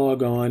I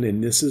log on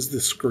and this is the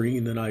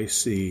screen that I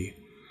see,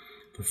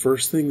 the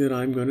first thing that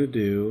I'm going to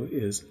do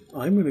is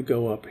I'm going to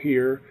go up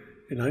here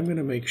and I'm going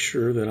to make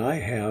sure that I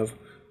have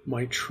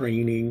my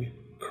training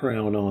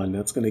crown on.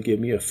 That's going to give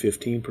me a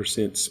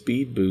 15%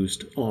 speed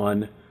boost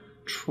on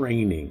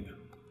training.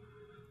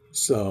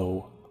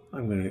 So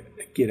I'm going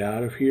to get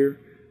out of here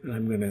and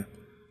I'm going to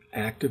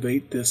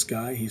activate this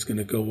guy. He's going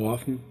to go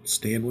off and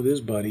stand with his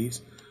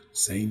buddies.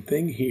 Same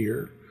thing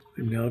here.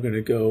 I'm now going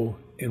to go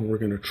and we're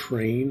going to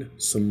train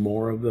some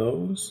more of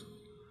those.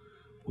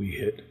 we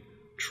hit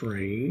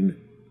train.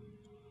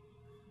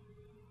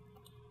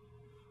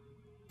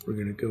 We're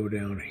going to go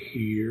down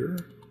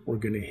here. We're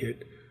going to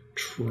hit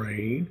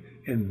train.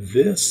 And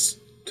this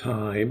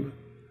time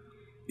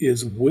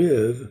is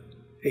with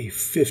a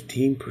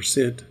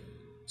 15%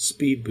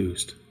 speed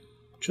boost.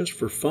 Just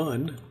for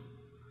fun,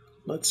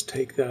 let's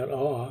take that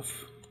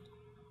off.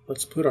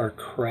 Let's put our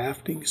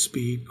crafting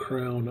speed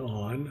crown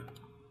on.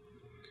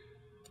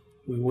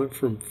 We went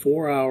from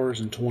 4 hours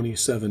and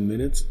 27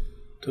 minutes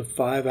to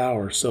 5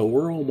 hours. So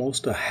we're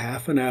almost a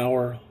half an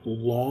hour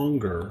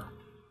longer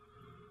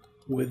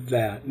with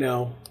that.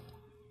 Now,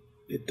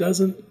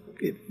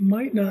 it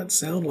might not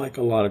sound like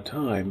a lot of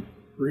time.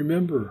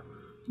 Remember,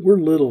 we're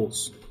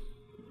littles.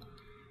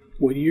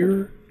 When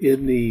you're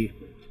in the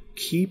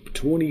keep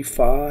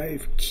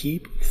 25,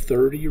 keep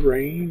 30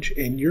 range,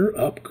 and your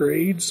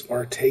upgrades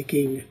are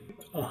taking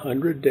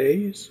 100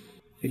 days,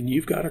 and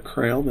you've got a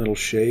crown that'll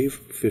shave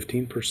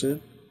 15%,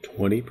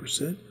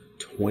 20%,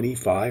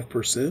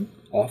 25%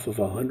 off of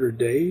 100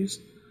 days,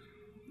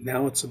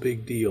 now it's a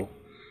big deal.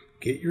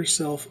 Get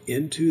yourself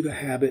into the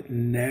habit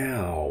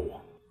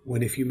now,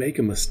 when if you make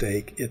a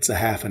mistake, it's a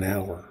half an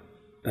hour.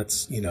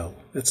 That's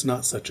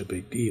not such a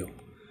big deal.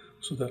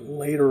 So that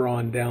later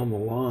on down the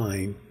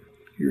line,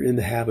 you're in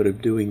the habit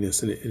of doing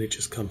this and it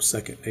just comes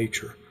second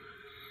nature.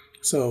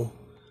 So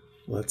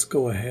let's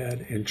go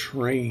ahead and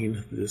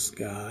train this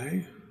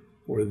guy,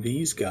 or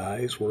these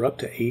guys. We're up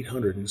to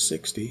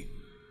 860.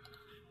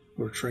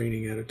 We're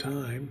training at a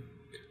time.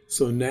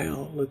 So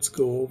now let's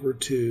go over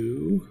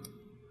to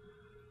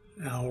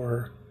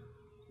our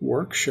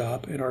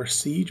workshop and our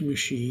siege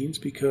machines,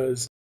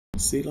 because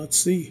let's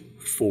see,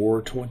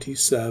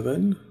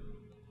 427.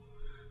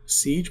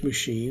 Siege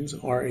machines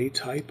are a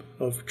type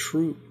of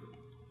troop.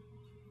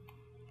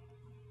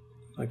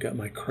 I got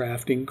my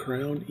crafting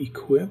crown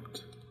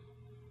equipped,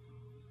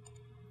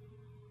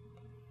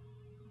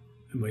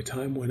 and my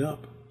time went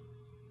up.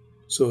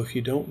 So if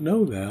you don't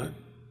know that,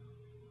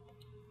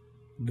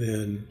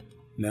 then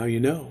now you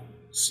know.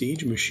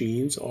 Siege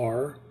machines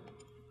are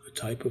a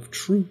type of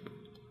troop.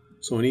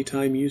 So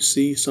anytime you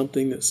see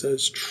something that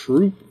says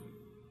troop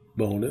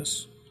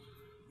bonus,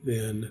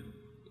 then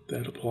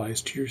that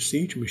applies to your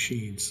siege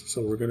machines.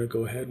 So we're going to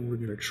go ahead and we're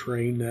going to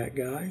train that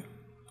guy.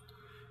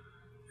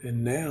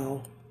 And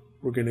now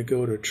we're going to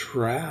go to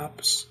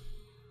traps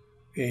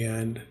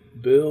and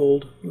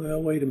build.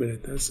 Well, wait a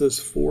minute. That says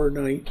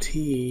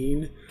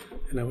 419.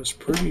 And I was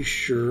pretty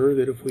sure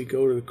that if we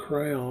go to the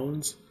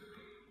crowns,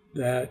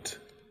 that,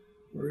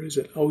 where is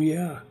it? Oh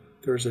yeah,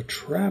 there's a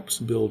traps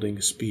building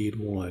speed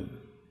 1.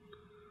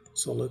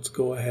 So let's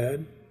go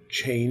ahead,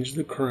 change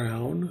the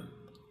crown.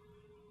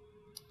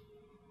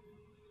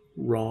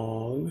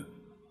 Wrong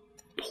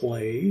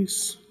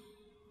place.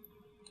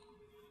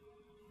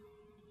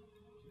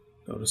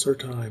 Notice our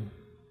time.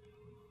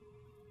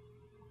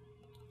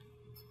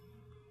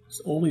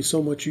 There's only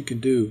so much you can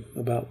do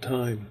about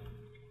time.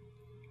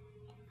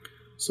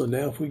 So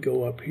now if we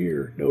go up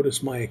here,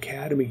 notice my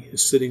academy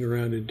is sitting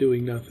around and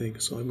doing nothing.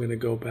 So I'm going to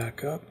go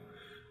back up,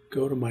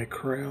 go to my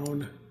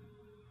crown,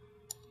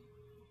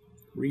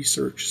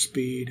 research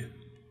speed.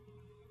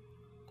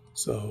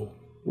 So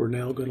we're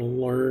now going to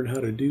learn how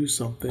to do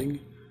something,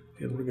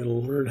 and we're going to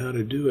learn how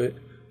to do it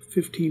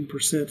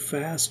 15%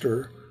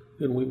 faster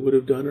than we would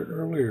have done it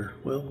earlier.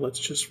 Well, let's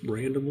just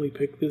randomly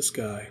pick this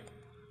guy.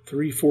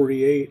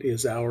 348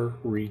 is our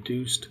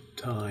reduced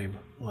time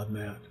on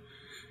that.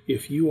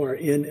 If you are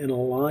in an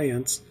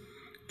alliance,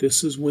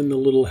 this is when the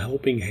little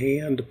helping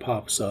hand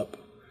pops up,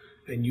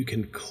 and you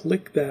can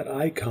click that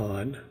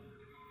icon,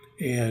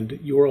 and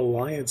your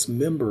alliance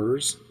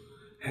members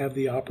have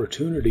the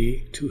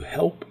opportunity to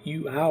help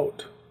you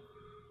out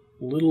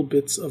little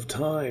bits of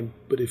time.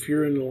 But if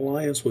you're in an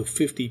alliance with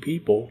 50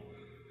 people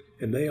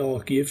and they all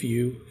give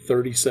you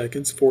 30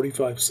 seconds,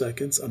 45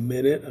 seconds, a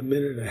minute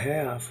and a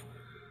half,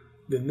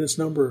 then this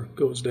number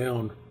goes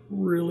down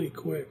really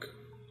quick.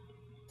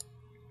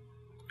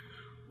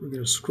 We're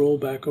going to scroll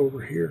back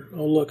over here.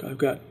 Oh look, I've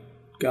got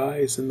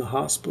guys in the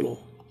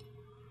hospital.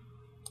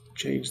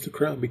 Change the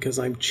crown because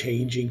I'm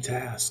changing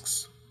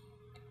tasks.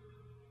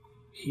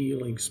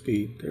 Healing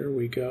speed, there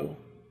we go.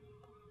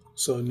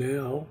 So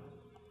now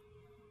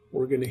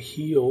we're going to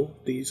heal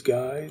these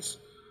guys,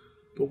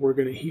 but we're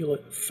going to heal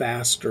it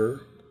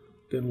faster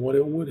than what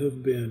it would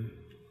have been.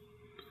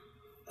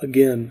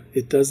 Again,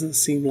 it doesn't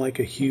seem like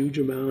a huge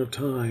amount of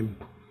time,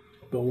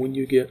 but when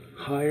you get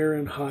higher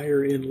and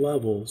higher in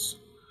levels,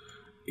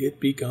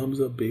 it becomes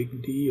a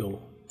big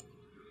deal.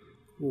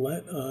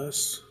 Let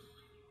us...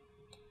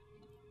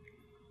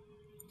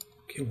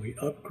 Can we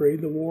upgrade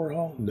the war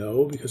hall?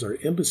 No, because our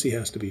embassy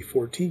has to be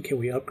 14. Can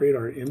we upgrade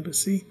our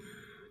embassy?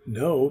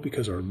 No,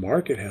 because our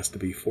market has to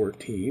be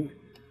 14.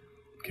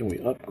 Can we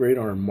upgrade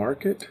our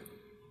market?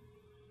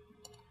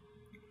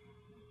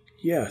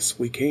 Yes,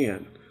 we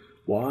can.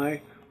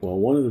 Why? Well,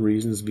 one of the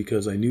reasons is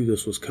because I knew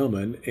this was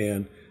coming,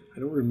 and I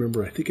don't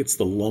remember, I think it's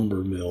the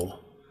lumber mill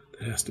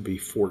that has to be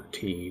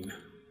 14.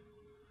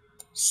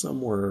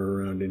 Somewhere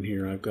around in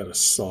here I've got a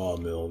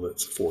sawmill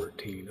that's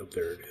 14. Oh,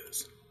 there it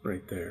is,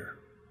 right there.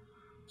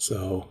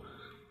 So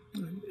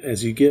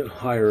as you get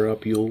higher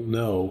up, you'll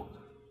know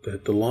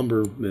that the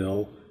lumber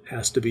mill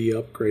has to be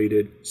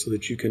upgraded so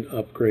that you can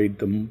upgrade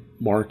the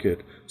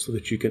market, so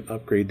that you can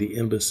upgrade the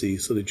embassy,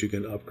 so that you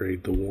can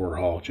upgrade the war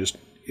hall. Just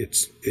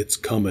it's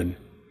coming.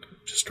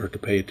 Just start to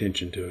pay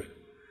attention to it.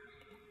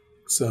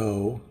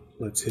 So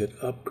let's hit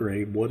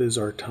upgrade. What is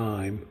our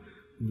time?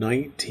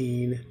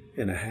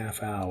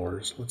 19.5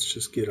 hours. Let's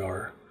just get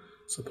our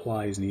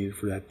supplies needed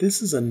for that.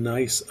 This is a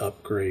nice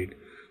upgrade.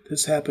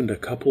 This happened a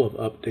couple of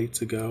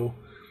updates ago.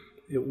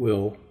 It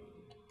will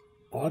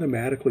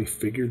automatically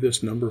figure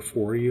this number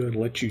for you and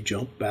let you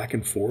jump back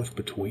and forth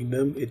between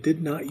them. It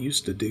did not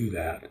used to do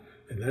that,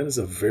 and that is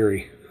a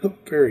very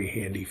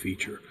handy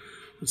feature.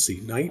 Let's see,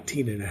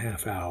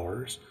 19.5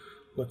 hours.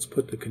 Let's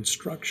put the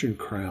construction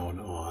crown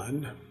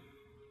on.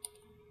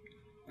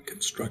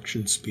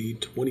 Construction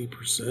speed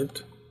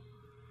 20%.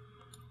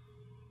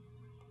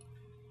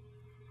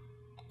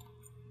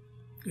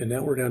 And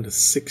now we're down to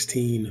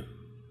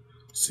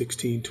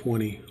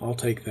 1620. I'll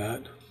take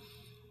that.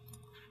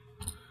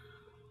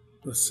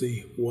 Let's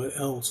see, what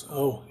else?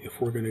 Oh,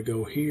 if we're going to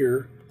go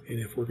here, and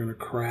if we're going to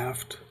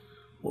craft,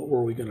 what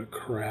were we going to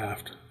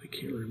craft? I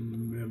can't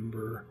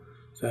remember.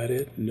 Is that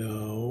it?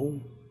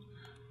 No.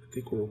 I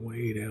think we're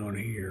way down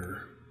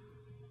here.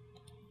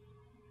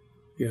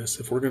 Yes,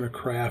 if we're going to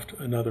craft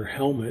another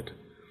helmet,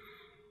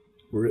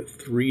 we're at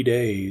 3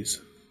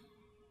 days.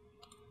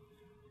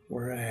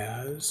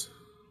 Whereas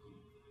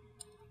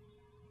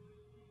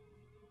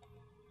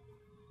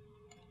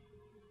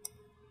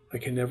I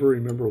can never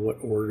remember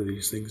what order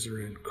these things are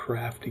in.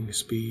 Crafting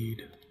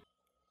speed.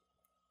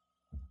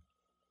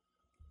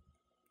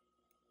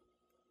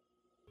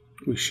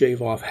 We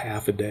shave off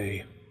half a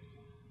day.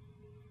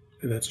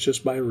 And that's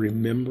just by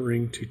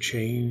remembering to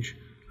change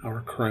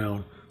our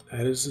crown.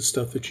 That is the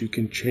stuff that you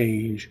can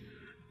change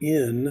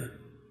in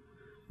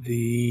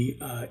the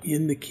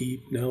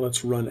keep. Now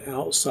let's run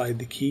outside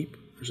the keep.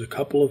 There's a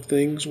couple of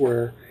things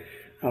where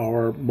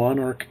our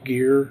Monarch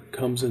gear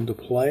comes into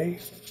play.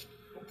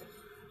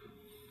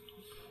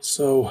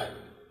 So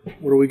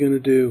what are we going to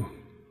do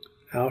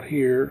out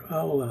here?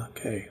 Oh,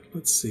 okay,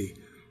 let's see.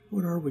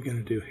 What are we going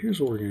to do?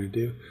 Here's what we're going to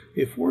do.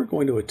 If we're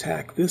going to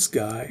attack this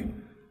guy,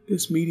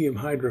 this medium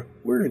Hydra,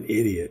 we're an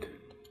idiot.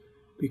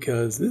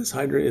 Because this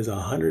Hydra is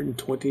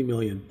 120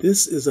 million.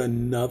 This is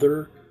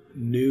another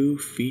new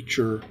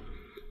feature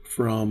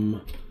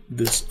from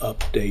this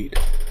update.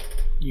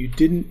 You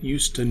didn't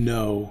used to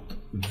know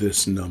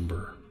this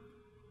number.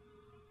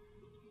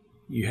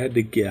 You had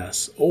to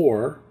guess,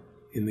 or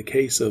in the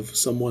case of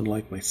someone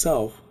like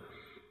myself,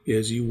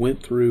 is you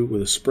went through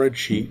with a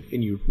spreadsheet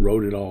and you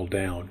wrote it all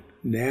down.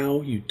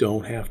 Now you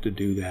don't have to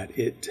do that.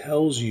 It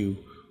tells you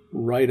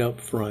right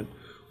up front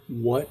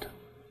what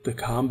the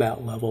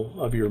combat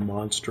level of your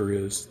monster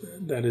is.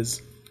 That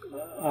is,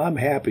 I'm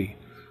happy,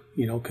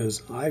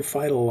 because I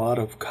fight a lot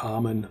of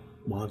common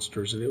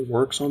monsters, and it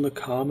works on the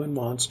common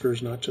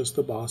monsters, not just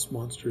the boss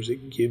monsters.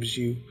 It gives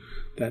you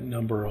that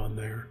number on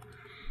there.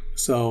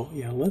 So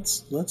yeah,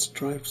 let's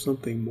try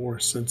something more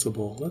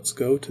sensible. Let's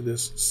go to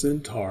this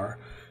centaur,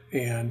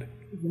 and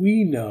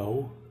we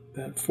know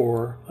that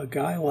for a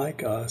guy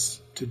like us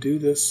to do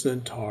this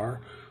centaur,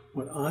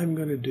 what I'm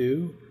going to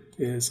do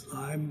is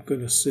I'm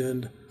going to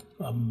send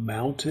a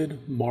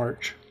mounted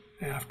march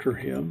after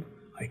him.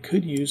 I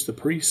could use the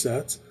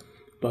presets,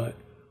 but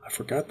I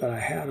forgot that I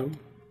had them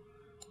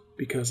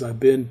because I've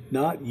been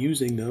not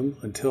using them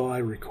until I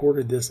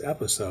recorded this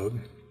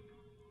episode.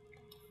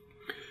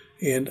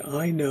 And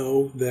I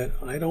know that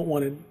I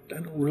don't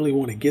really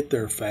want to get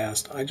there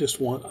fast. I just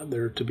want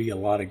there to be a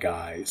lot of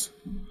guys.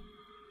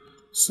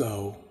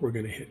 So we're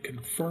going to hit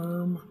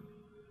confirm.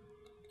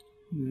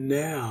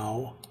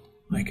 Now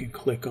I can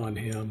click on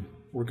him.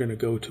 We're going to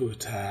go to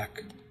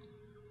attack.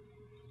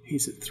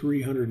 He's at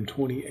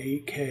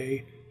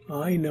 328K.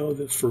 I know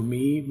that for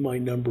me, my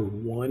number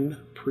one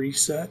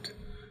preset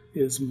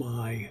is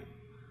my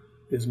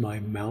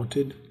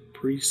mounted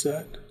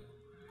preset.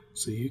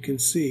 So you can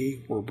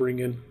see we're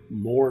bringing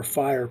more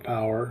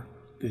firepower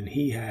than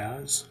he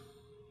has.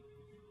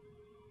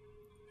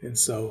 And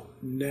so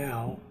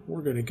now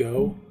we're going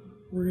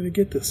to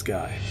get this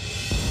guy.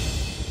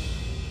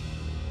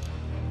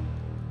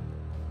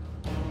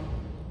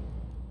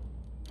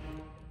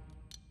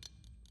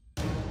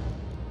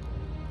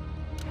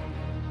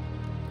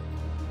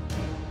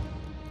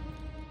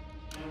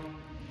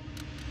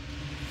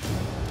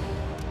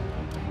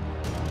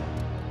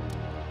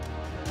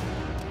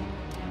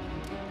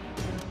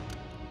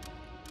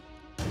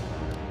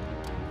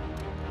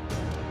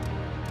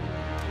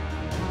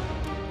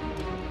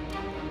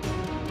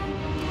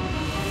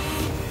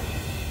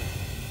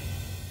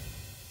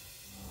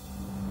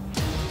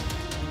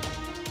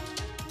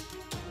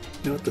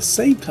 Now, at the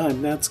same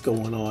time that's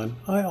going on,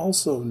 I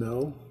also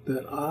know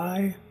that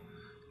I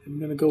am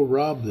going to go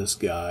rob this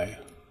guy.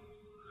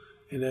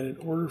 And then in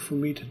order for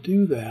me to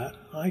do that,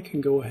 I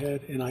can go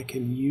ahead and I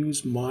can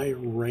use my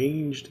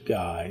ranged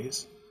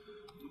guys.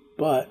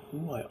 But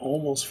I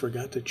almost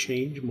forgot to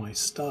change my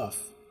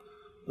stuff.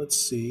 Let's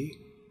see,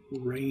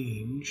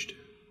 ranged.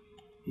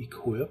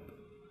 equip.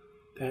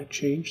 That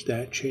changed,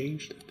 that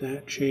changed,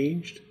 that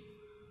changed.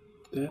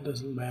 That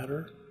doesn't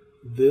matter.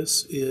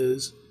 This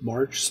is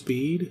March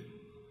speed.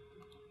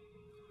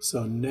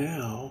 So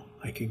now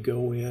I can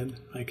go in,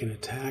 I can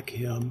attack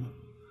him,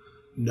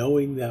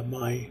 knowing that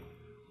my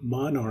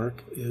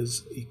Monarch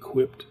is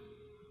equipped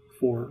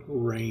for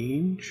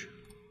range.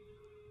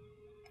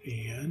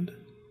 And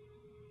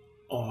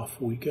off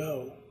we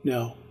go.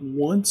 Now,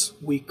 once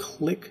we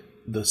click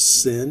the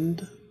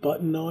send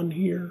button on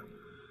here,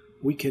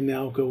 we can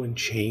now go and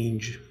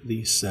change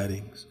these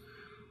settings.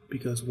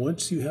 Because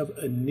once you have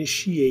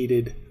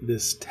initiated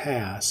this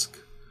task,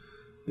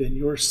 then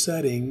your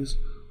settings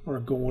are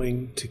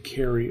going to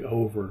carry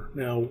over.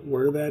 Now,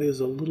 where that is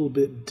a little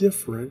bit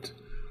different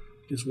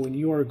is when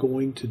you are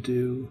going to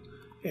do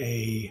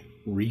a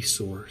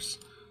resource.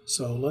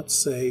 So let's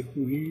say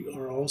we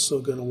are also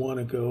going to want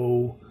to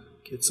go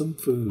get some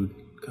food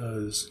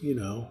because, you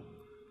know,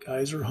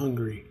 guys are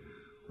hungry.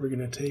 We're going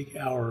to take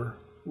our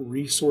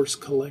resource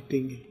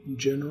collecting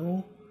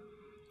general.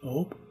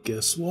 Oh,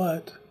 guess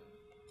what?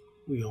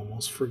 We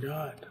almost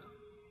forgot.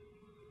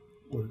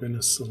 We're going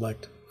to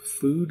select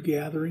food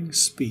gathering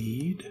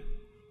speed.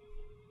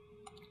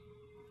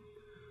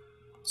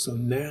 So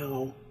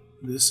now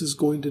this is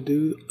going to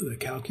do the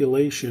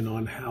calculation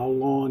on how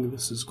long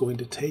this is going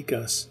to take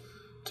us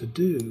to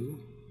do.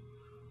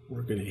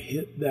 We're going to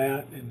hit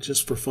that, and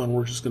just for fun,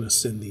 we're just going to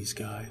send these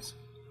guys.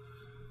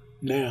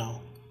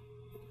 Now,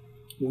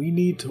 we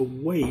need to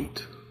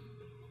wait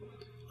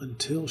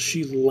until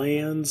she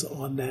lands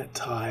on that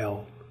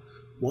tile.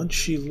 Once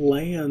she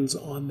lands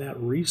on that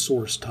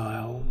resource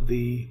tile,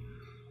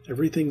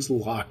 everything's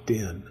locked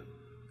in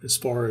as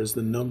far as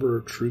the number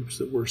of troops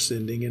that we're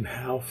sending and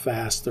how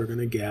fast they're going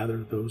to gather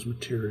those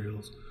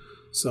materials.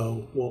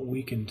 So what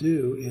we can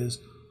do is,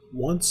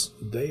 once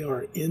they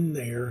are in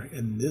there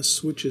and this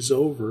switches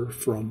over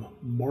from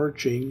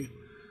marching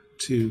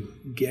to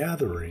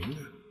gathering,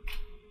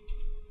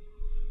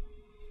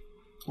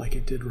 like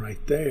it did right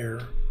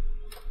there,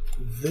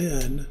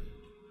 then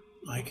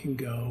I can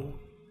go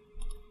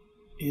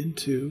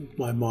into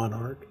my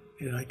Monarch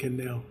and I can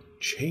now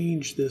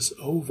change this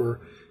over,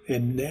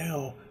 and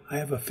now I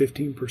have a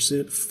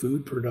 15%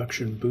 food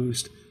production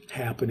boost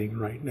happening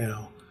right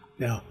now.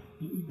 Now,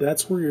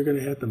 that's where you're going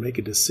to have to make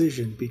a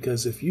decision,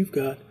 because if you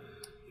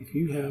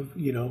have,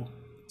 you know,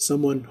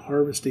 someone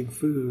harvesting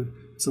food,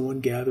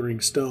 someone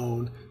gathering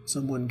stone,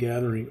 someone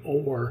gathering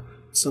ore,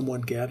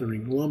 someone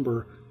gathering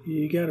lumber,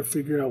 you got to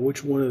figure out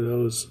which one of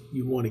those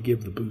you want to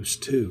give the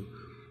boost to.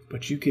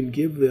 But you can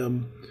give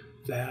them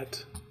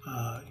that,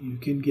 you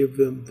can give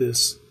them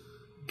this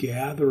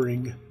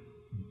gathering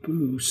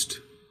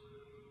boost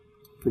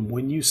from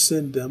when you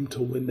send them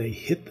to when they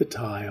hit the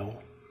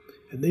tile,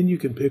 and then you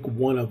can pick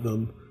one of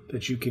them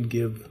that you can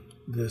give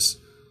this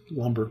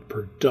lumber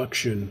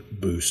production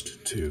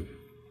boost to.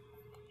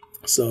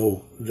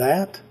 So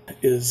that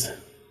is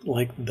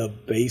like the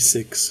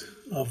basics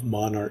of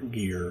Monarch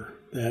gear.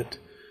 That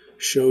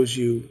shows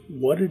you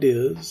what it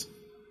is,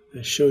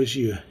 that shows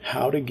you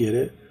how to get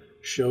it,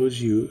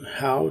 shows you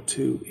how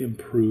to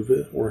improve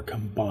it or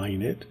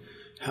combine it,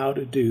 how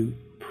to do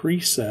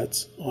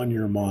presets on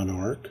your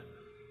Monarch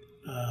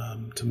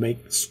to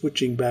make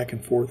switching back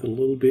and forth a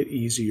little bit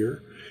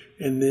easier.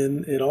 And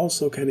then it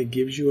also kind of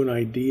gives you an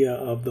idea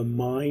of the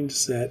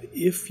mindset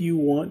if you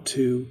want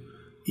to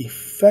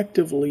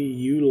effectively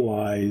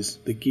utilize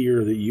the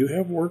gear that you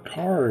have worked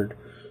hard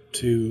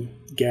to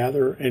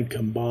gather and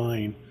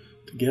combine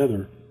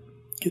together.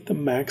 Get the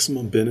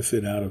maximum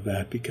benefit out of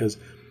that, because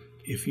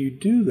if you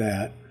do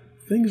that,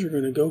 things are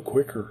going to go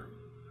quicker.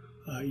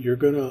 You're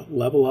going to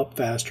level up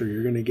faster.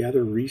 You're going to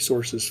gather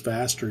resources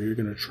faster. You're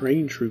going to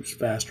train troops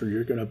faster.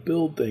 You're going to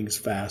build things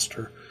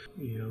faster.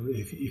 You know,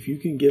 if you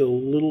can get a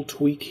little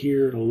tweak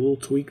here and a little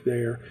tweak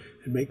there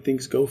and make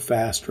things go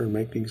faster and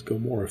make things go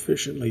more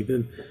efficiently,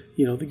 then,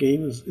 you know, the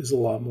game is a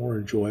lot more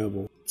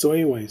enjoyable. So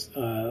anyways,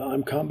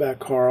 I'm Combat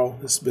Carl.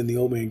 This has been the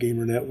Old Man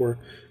Gamer Network.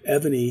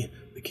 EVONY,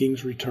 The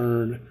King's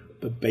Return,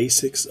 the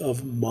basics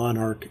of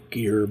Monarch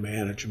gear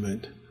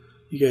management.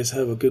 You guys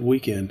have a good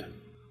weekend.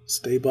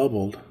 Stay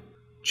bubbled.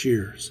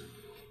 Cheers.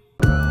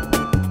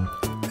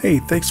 Hey,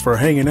 thanks for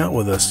hanging out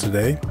with us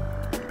today.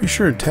 Be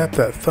sure and tap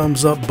that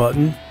thumbs up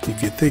button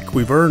if you think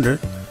we've earned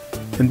it.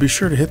 And be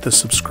sure to hit the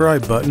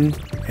subscribe button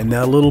and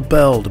that little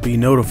bell to be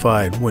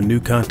notified when new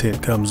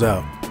content comes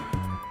out.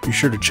 Be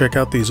sure to check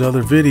out these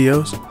other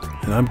videos.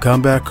 And I'm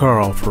Combat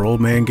Carl for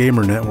Old Man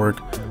Gamer Network.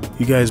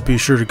 You guys be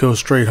sure to go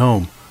straight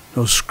home.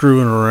 No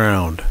screwing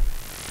around.